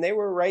 I mean, they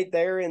were right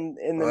there in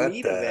the What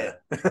meat of it.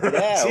 the?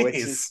 Yeah, which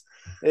Jeez.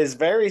 is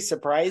very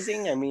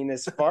surprising. I mean,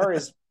 as far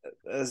as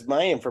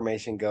my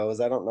information goes,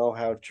 I don't know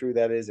how true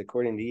that is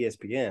according to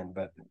ESPN,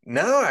 but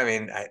No, I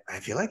mean, I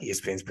feel like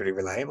ESPN's pretty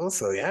reliable.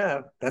 So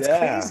yeah, that's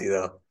yeah, crazy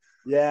though.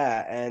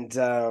 yeah.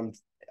 And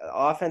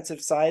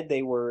offensive side,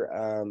 they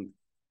were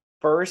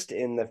first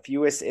in the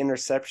fewest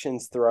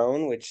interceptions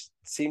thrown, which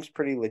seems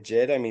pretty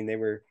legit. I mean, they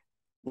were,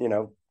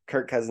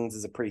 Kirk Cousins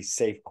is a pretty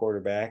safe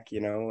quarterback,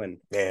 and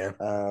Yeah.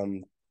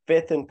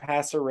 fifth in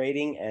passer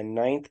rating and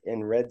ninth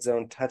in red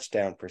zone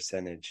touchdown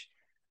percentage.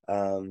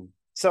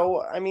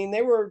 So I mean,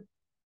 they were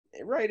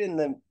right in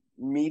the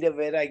meat of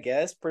it, I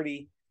guess.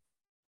 Pretty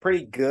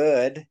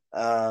good.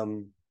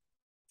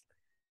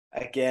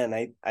 Again,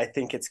 I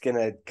think it's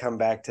gonna come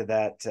back to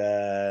that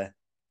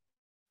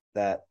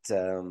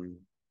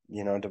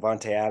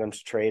Devonte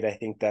Adams trade. I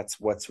think that's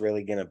what's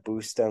really going to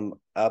boost them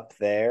up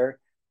there.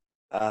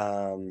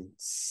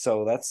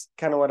 So that's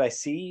kind of what I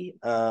see.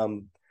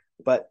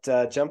 But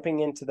jumping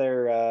into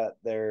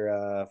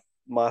their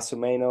Mas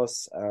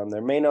Menos,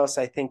 their Menos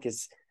I think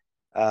is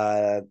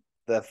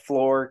the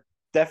floor,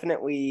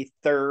 definitely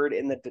third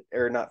in the,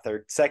 or not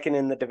third, second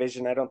in the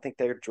division. I don't think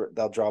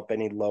they'll drop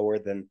any lower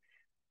than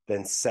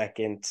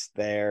second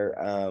there.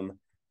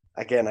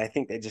 Again, I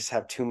think they just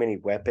have too many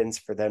weapons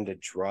for them to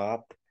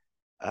drop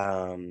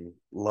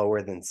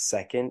lower than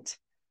second.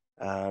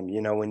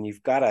 When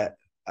you've got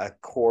a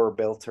core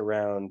built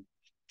around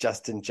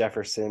Justin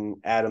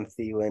Jefferson, Adam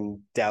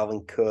Thielen,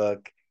 Dalvin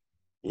Cook,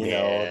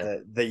 Yeah.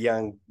 the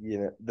young,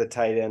 the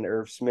tight end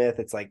Irv Smith,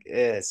 it's like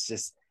it's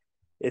just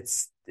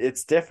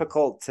it's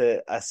difficult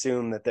to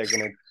assume that they're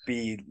going to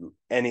be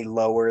any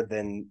lower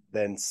than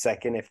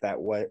second if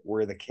that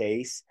were the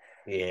case.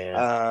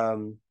 Yeah.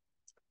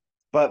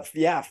 But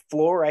yeah,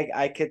 floor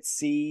I could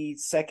see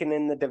second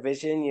in the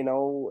division.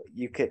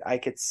 I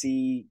could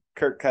see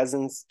Kirk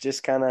Cousins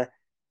just kind of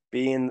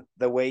being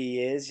the way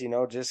he is.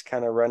 Just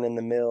kind of running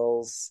the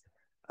mills,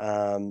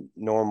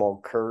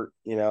 normal Kurt.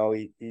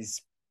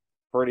 He's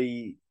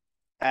pretty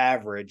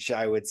average,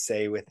 I would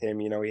say, with him.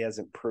 He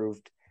hasn't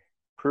proved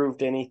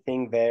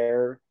anything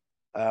there.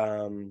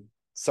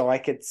 So I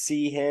could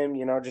see him,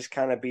 just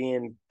kind of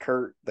being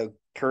Kurt,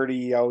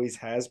 Curdy always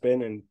has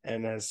been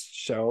and has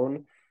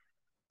shown.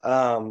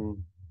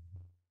 Um,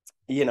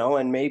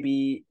 and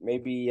maybe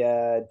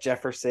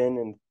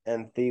Jefferson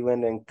and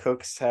Thielen and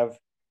Cooks have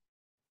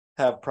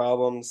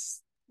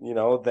problems,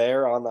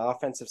 there on the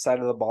offensive side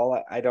of the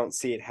ball. I don't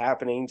see it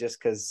happening just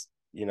because,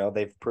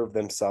 they've proved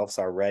themselves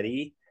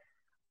already.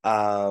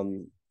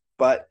 Um,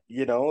 but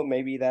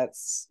maybe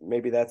that's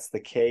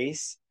the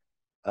case.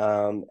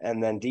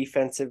 And then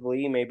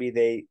defensively,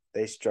 maybe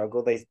they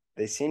struggle.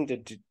 They seem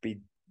to be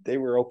they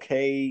were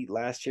okay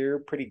last year,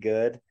 pretty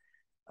good.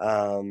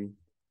 Um,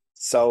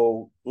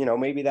 so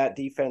maybe that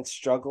defense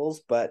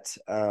struggles, but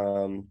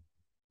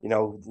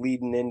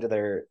leading into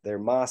their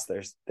Moss,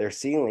 their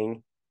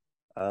ceiling,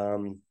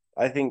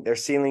 I think their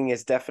ceiling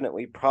is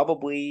definitely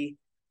probably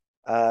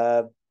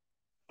uh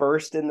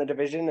first in the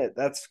division.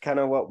 That's kind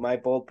of what my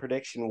bold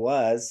prediction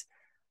was.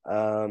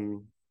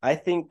 I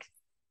think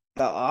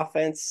the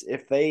offense,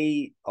 if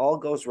they all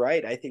goes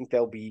right, I think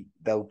they'll be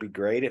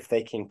great if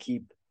they can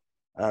keep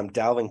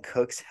Dalvin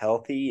Cook's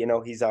healthy.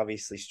 He's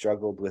obviously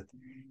struggled with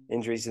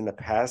injuries in the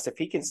past. If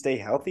he can stay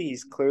healthy,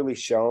 he's clearly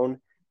shown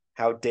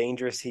how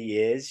dangerous he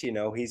is.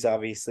 He's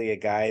obviously a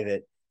guy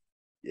that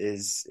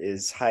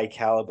is high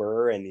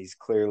caliber, and he's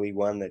clearly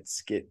one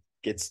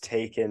gets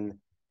taken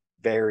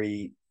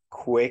very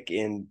quick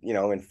in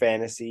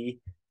fantasy.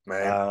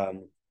 Right.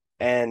 Um,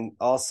 and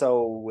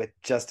also with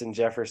Justin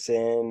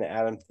Jefferson,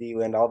 Adam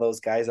Thielen, all those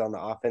guys on the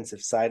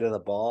offensive side of the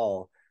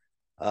ball,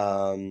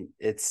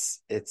 it's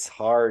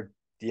hard,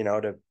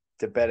 to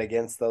bet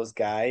against those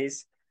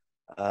guys.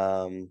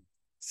 Um,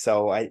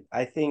 so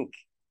I think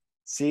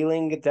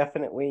ceiling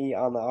definitely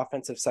on the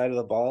offensive side of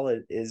the ball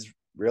is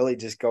really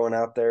just going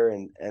out there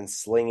and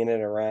slinging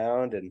it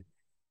around and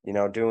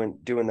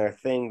doing their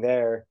thing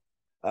there.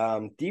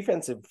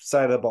 Defensive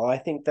side of the ball, I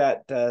think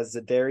that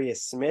Zadarius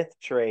Smith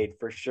trade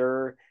for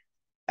sure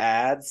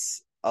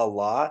adds a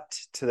lot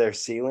to their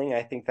ceiling.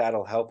 I think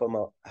that'll help them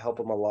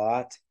a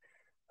lot.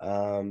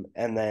 And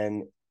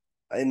then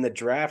in the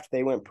draft,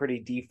 they went pretty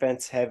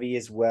defense heavy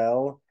as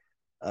well.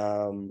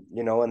 And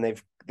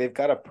they've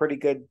got a pretty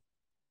good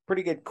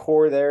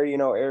core there.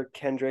 Eric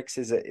Kendricks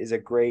is a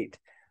great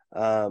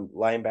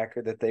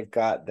linebacker that they've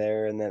got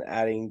there, and then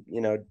adding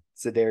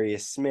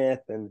Zadarius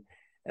Smith and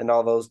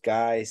all those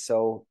guys.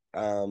 So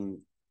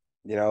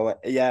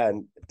yeah,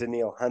 and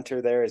Daniil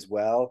Hunter there as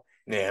well.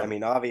 I Yeah.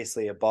 mean,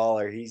 obviously a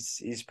baller.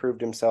 He's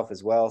proved himself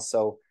as well.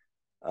 So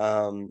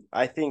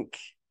I think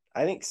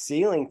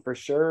ceiling for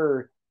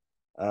sure.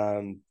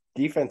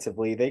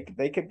 Defensively,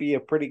 they could be a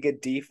pretty good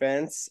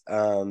defense.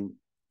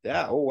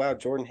 Yeah. Oh wow,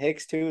 Jordan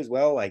Hicks too as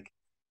well. Like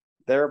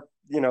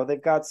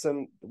they've got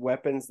some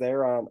weapons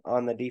there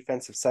on the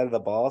defensive side of the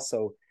ball.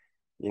 So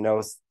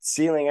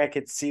ceiling, I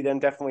could see them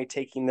definitely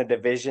taking the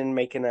division,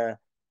 making a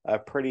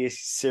pretty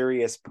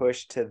serious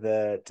push to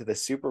the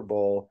Super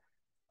Bowl.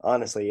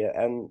 Honestly,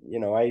 and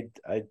I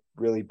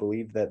really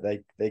believe that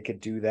they could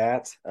do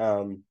that.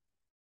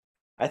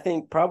 I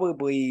think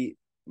probably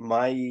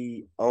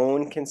my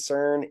own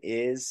concern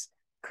is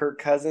Kirk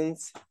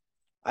Cousins.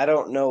 I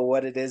don't know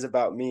what it is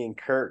about me and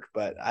Kirk,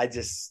 but I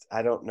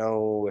don't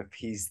know if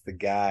he's the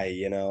guy.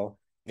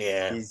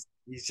 Yeah. He's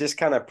just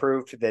kind of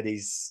proved that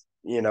he's,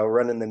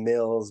 running the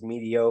mills,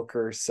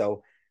 mediocre.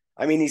 So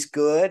I mean he's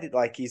good,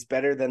 like he's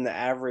better than the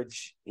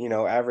average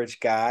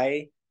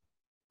guy,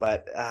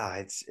 but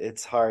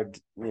it's hard,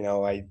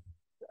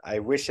 I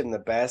wish him the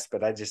best,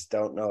 but I just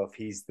don't know if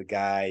he's the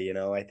guy.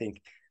 I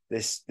think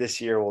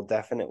this year will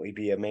definitely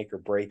be a make or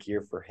break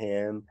year for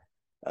him,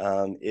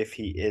 if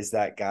he is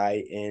that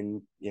guy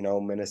in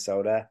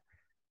Minnesota.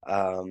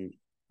 Um,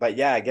 but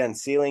yeah, again,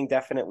 ceiling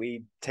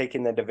definitely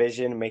taking the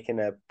division, making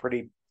a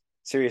pretty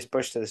serious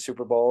push to the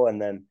Super Bowl,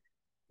 and then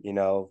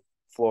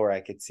floor,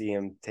 I could see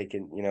him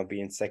taking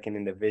being second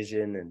in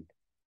division and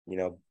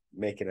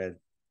making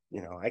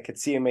I could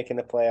see him making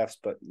the playoffs,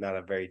 but not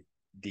a very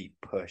deep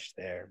push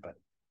there. But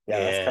yeah,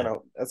 that's kind Yeah.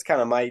 of that's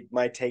kind of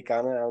my take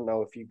on it. I don't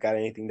know if you've got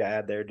anything to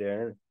add there,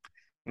 Darren.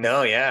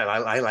 No, yeah,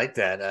 I like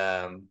that.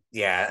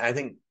 Yeah, I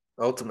think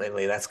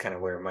ultimately that's kind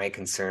of where my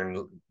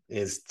concern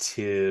is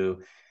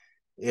too,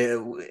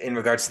 in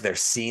regards to their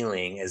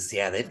ceiling is,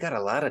 yeah, they've got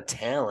a lot of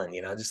talent,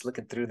 just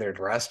looking through their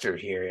roster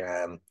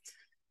here.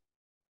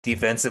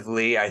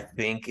 Defensively, I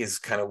think is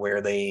kind of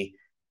where they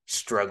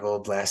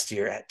struggled last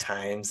year at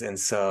times. And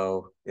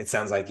so it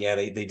sounds like, yeah,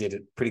 they did a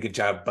pretty good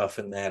job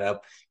buffing that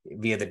up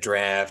via the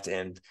draft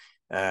and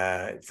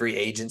free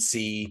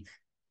agency.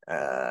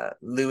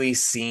 Louis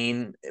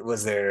Cine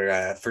was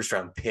their first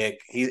round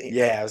pick.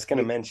 Yeah, I was going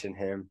to mention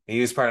him.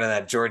 He was part of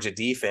that Georgia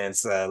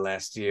defense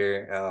last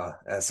year.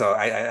 So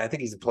I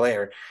think he's a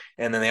player.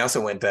 And then they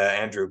also went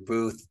Andrew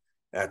Booth,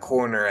 a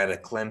corner out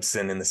of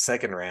Clemson in the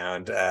second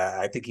round.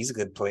 I think he's a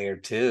good player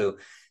too.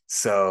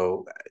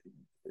 So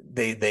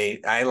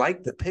I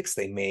like the picks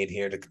they made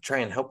here to try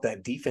and help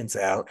that defense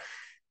out,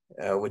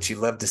 which you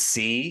love to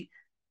see.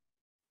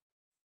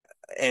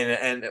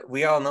 And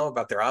we all know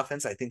about their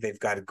offense. I think they've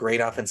got a great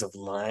offensive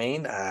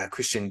line.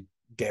 Christian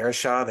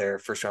Darrisaw, their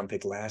first round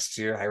pick last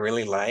year, I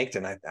really liked,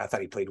 and I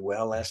thought he played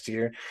well last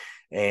year.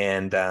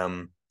 And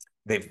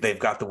they've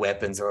got the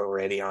weapons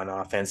already on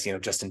offense.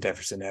 Justin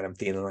Jefferson, Adam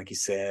Thielen, like you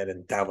said,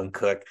 and Dalvin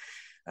Cook.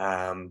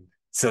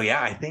 So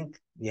yeah, I think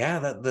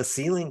the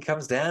ceiling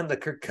comes down to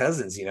Kirk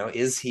Cousins.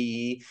 Is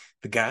he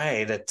the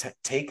guy to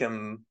take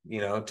him?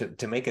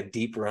 To make a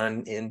deep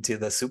run into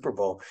the Super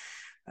Bowl,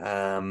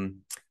 and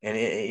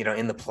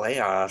in the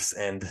playoffs.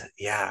 And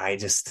yeah,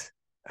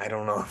 I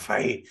don't know if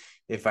I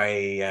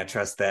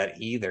trust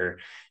that either.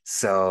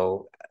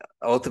 So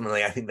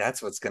ultimately, I think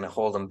that's what's going to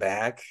hold him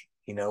back.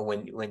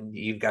 When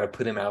you've got to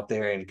put him out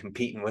there and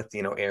competing with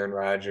Aaron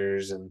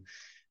Rodgers and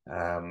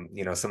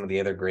some of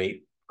the other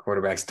great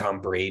quarterbacks,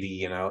 Tom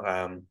Brady.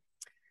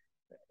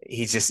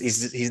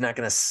 He's not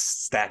going to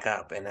stack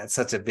up, and that's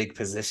such a big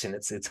position.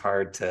 It's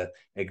hard to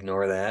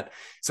ignore that.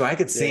 So I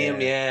could see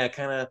him, Yeah. yeah,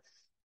 kind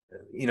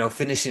of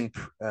finishing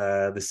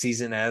the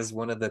season as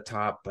one of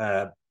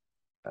uh,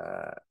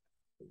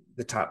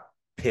 the top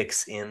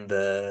picks in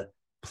the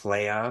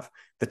playoff,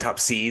 the top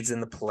seeds in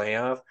the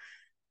playoff.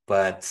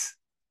 But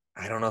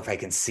I don't know if I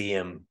can see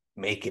him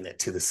making it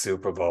to the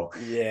Super Bowl.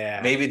 Yeah.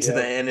 Maybe to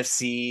the Yep.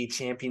 NFC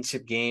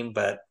Championship game,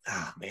 but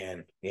oh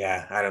man,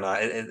 yeah, I don't know.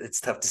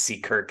 It's tough to see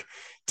Kirk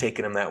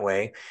taking him that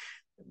way.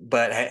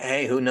 But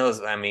hey, who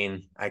knows? I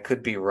mean, I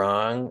could be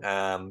wrong.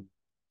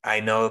 I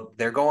know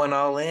they're going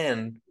all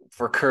in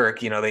for Kirk.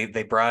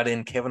 They brought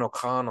in Kevin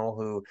O'Connell,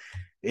 who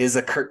is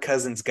a Kirk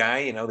Cousins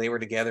guy. They were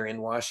together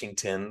in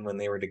Washington when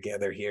they were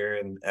together here,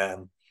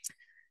 and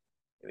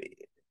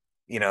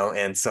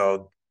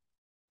so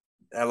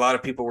a lot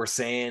of people were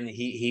saying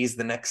he's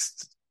the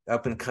next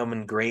up and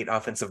coming great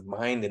offensive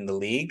mind in the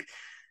league.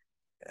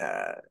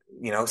 Uh,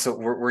 so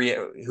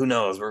we're who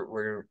knows?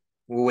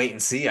 We'll wait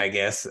and see, I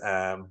guess.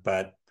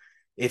 But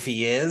if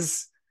he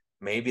is,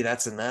 maybe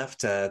that's enough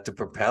to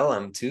propel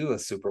him to a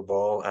Super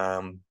Bowl.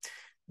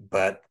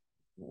 But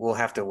we'll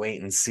have to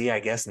wait and see, I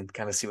guess, and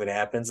kind of see what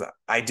happens.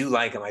 I do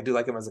like him. I do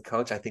like him as a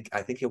coach. I think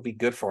he'll be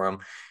good for him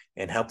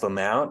and help them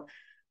out.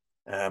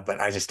 But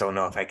I just don't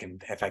know if I can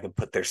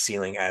put their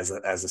ceiling as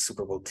a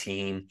Super Bowl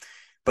team.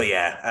 But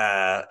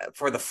yeah,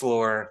 for the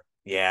floor,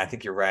 yeah, I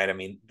think you're right. I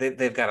mean,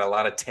 they've got a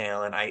lot of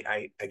talent.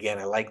 I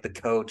like the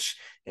coach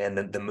and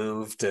the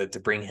move to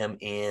bring him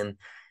in,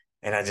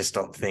 and I just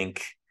don't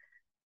think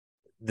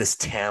this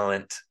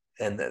talent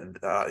and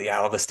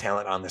all this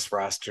talent on this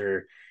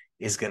roster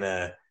is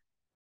gonna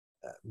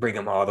bring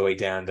them all the way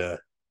down to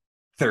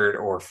third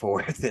or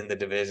fourth in the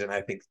division.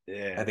 I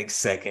Yeah. think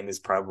second is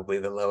probably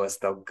the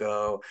lowest they'll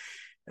go.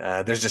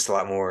 There's just a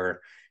lot more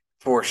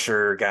for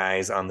sure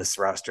guys on this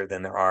roster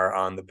than there are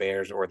on the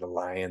Bears or the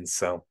Lions.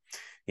 So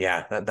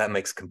yeah, that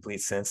makes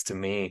complete sense to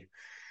me.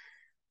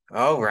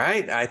 All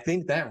right. I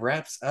think that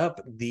wraps up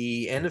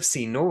the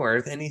NFC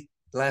North. Any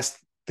last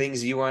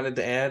things you wanted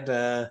to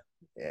add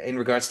in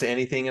regards to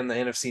anything in the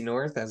NFC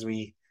North as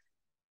we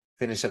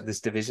finish up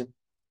this division?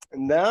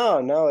 No,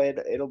 no,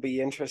 it'll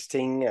be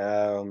interesting.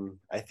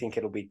 I think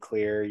it'll be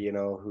clear,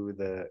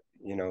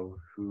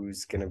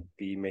 who's gonna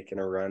be making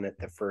a run at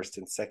the first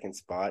and second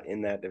spot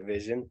in that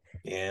division.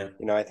 Yeah.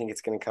 I think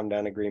it's gonna come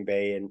down to Green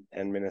Bay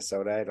and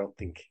Minnesota. I don't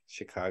think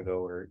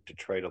Chicago or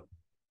Detroit will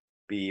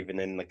be even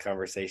in the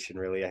conversation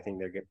really. I think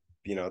they're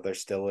good, they're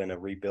still in a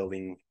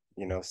rebuilding,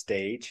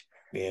 stage.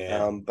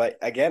 Yeah. But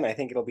again, I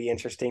think it'll be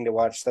interesting to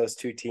watch those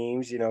two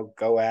teams,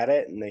 go at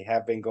it, and they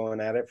have been going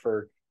at it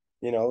for,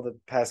 the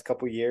past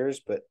couple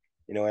years. But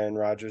Aaron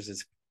Rodgers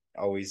is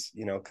always,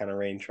 kind of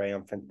reign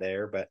triumphant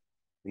there. But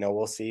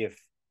we'll see if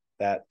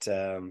that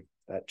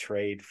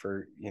trade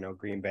for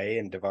Green Bay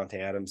and Devontae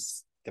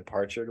Adams'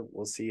 departure,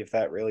 we'll see if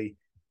that really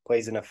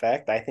plays an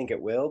effect. I think it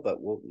will,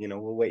 but we'll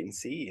wait and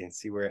see we'll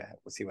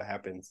see what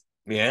happens.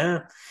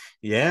 Yeah.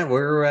 Yeah,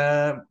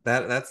 we're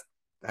that's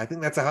I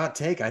think that's a hot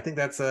take. I think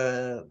that's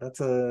a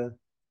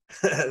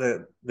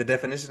the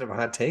definition of a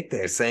hot take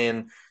there,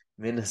 saying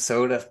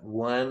Minnesota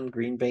won,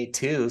 Green Bay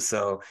two.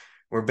 So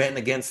we're betting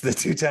against the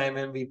two-time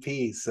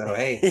MVP. So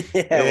hey,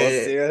 Yeah,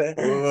 we'll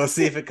see. we'll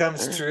see if it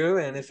comes true,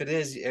 and if it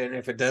is, and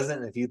if it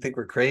doesn't, if you think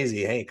we're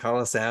crazy, hey, call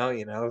us out.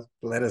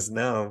 Let us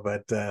know.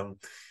 But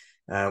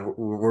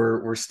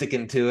we're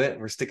sticking to it.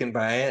 We're sticking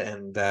by it,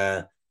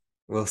 and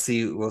we'll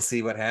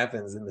see what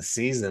happens in the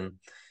season.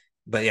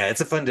 But yeah, it's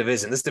a fun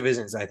division. This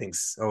division is, I think,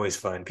 always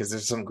fun because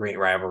there's some great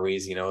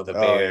rivalries. The Oh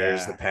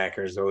Bears, the yeah.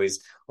 Packers,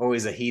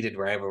 always a heated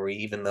rivalry.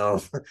 Even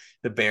though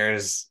the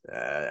Bears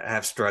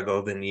have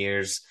struggled in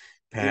years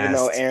Even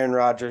though past. Aaron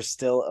Rodgers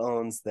still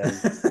owns them.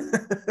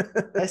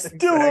 I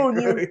still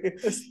own you.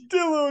 Exactly. I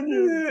still own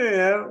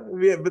you.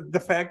 Yeah, but the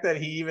fact that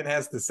he even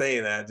has to say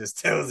that just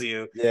tells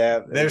you Yeah,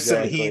 there's some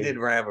exactly. heated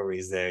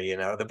rivalries there.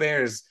 The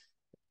Bears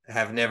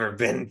have never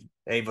been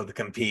able to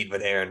compete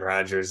with Aaron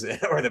Rodgers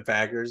or the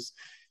Packers.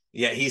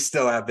 Yeah, he's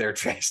still out there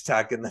trash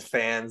talking the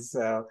fans.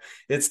 So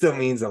it still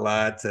means a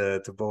lot to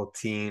both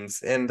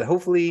teams. And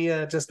hopefully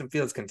Justin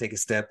Fields can take a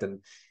step and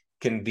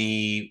can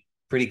be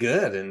pretty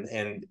good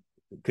and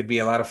could be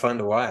a lot of fun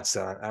to watch.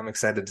 So I'm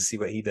excited to see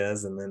what he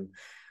does. And then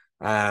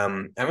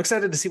I'm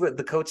excited to see what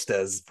the coach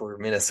does for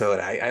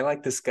Minnesota. I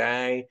like this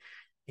guy.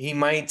 He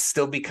might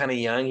still be kind of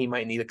young. He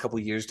might need a couple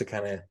years to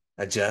kind of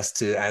adjust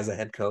to as a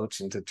head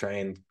coach and to try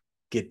and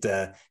get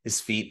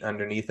his feet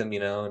underneath him,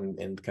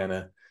 and kind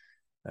of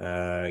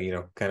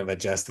kind of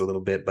adjust a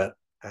little bit. But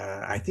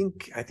I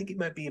think he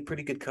might be a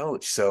pretty good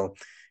coach. So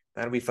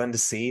that'll be fun to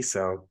see.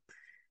 So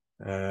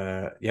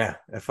yeah,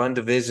 a fun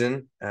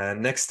division.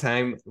 Next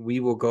time we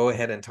will go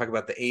ahead and talk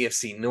about the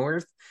AFC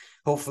North.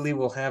 Hopefully,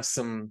 we'll have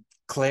some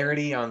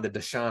clarity on the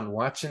Deshaun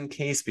Watson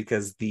case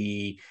because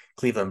the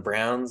Cleveland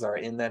Browns are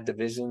in that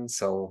division.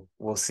 So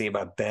we'll see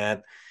about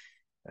that.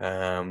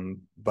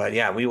 But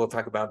yeah, we will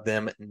talk about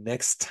them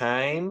next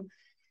time.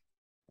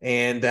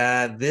 And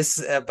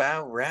this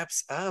about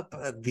wraps up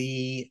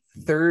the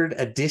third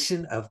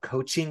edition of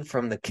Coaching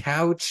from the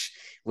Couch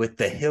with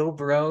the Hill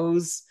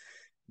Bros.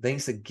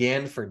 Thanks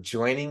again for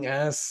joining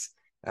us.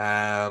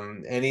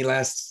 Any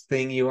last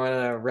thing you want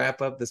to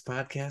wrap up this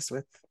podcast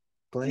with,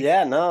 Blake?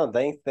 Yeah, no,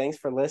 thanks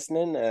for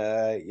listening.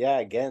 Yeah,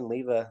 again,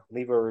 leave a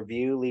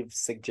review, leave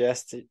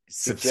suggestions.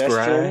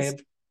 Subscribe.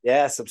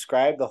 Yeah,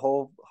 subscribe, the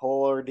whole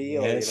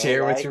ordeal, Yeah,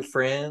 share with your like.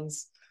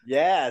 friends.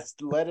 Yes,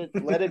 let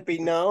it be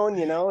known,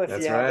 if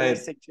That's you have any right.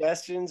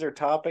 suggestions or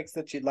topics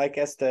that you'd like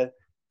us to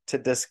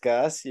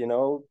discuss,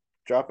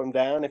 drop them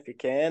down if you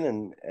can,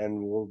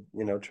 and we'll,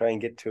 try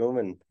and get to them.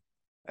 And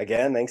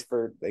again, thanks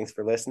for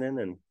listening,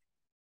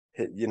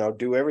 and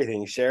do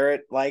everything. Share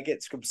it, like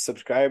it,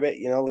 subscribe it,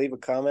 leave a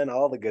comment,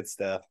 all the good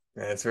stuff.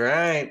 That's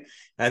right.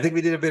 I think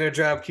we did a better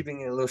job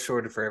keeping it a little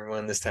shorter for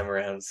everyone this time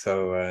around.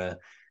 So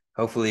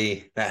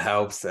hopefully that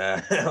helps.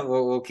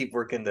 We'll keep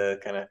working to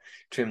kind of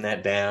trim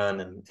that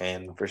down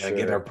and For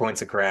get our sure.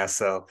 points across.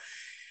 So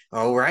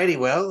all righty.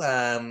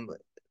 Well,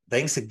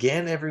 thanks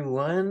again,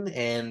 everyone.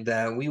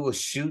 And we will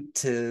shoot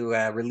to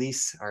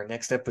release our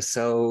next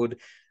episode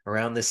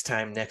around this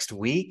time next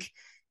week.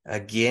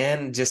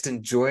 Again, just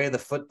enjoy the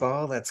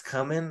football that's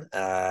coming.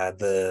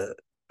 The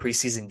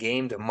preseason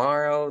game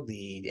tomorrow,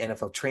 the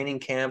NFL training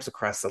camps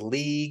across the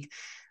league.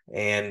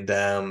 And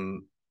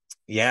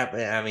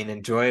yeah, I mean,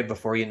 enjoy it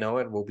before you know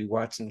it. We'll be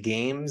watching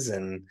games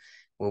and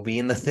we'll be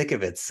in the thick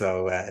of it.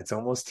 So it's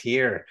almost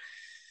here.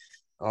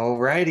 All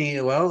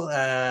righty.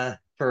 Well,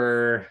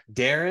 for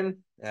Darren,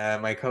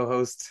 my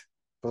co-host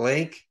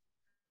Blake,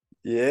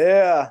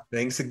 Yeah.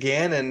 thanks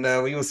again,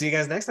 and we will see you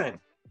guys next time.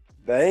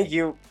 Thank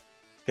you.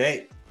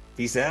 Okay,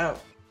 peace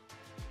out.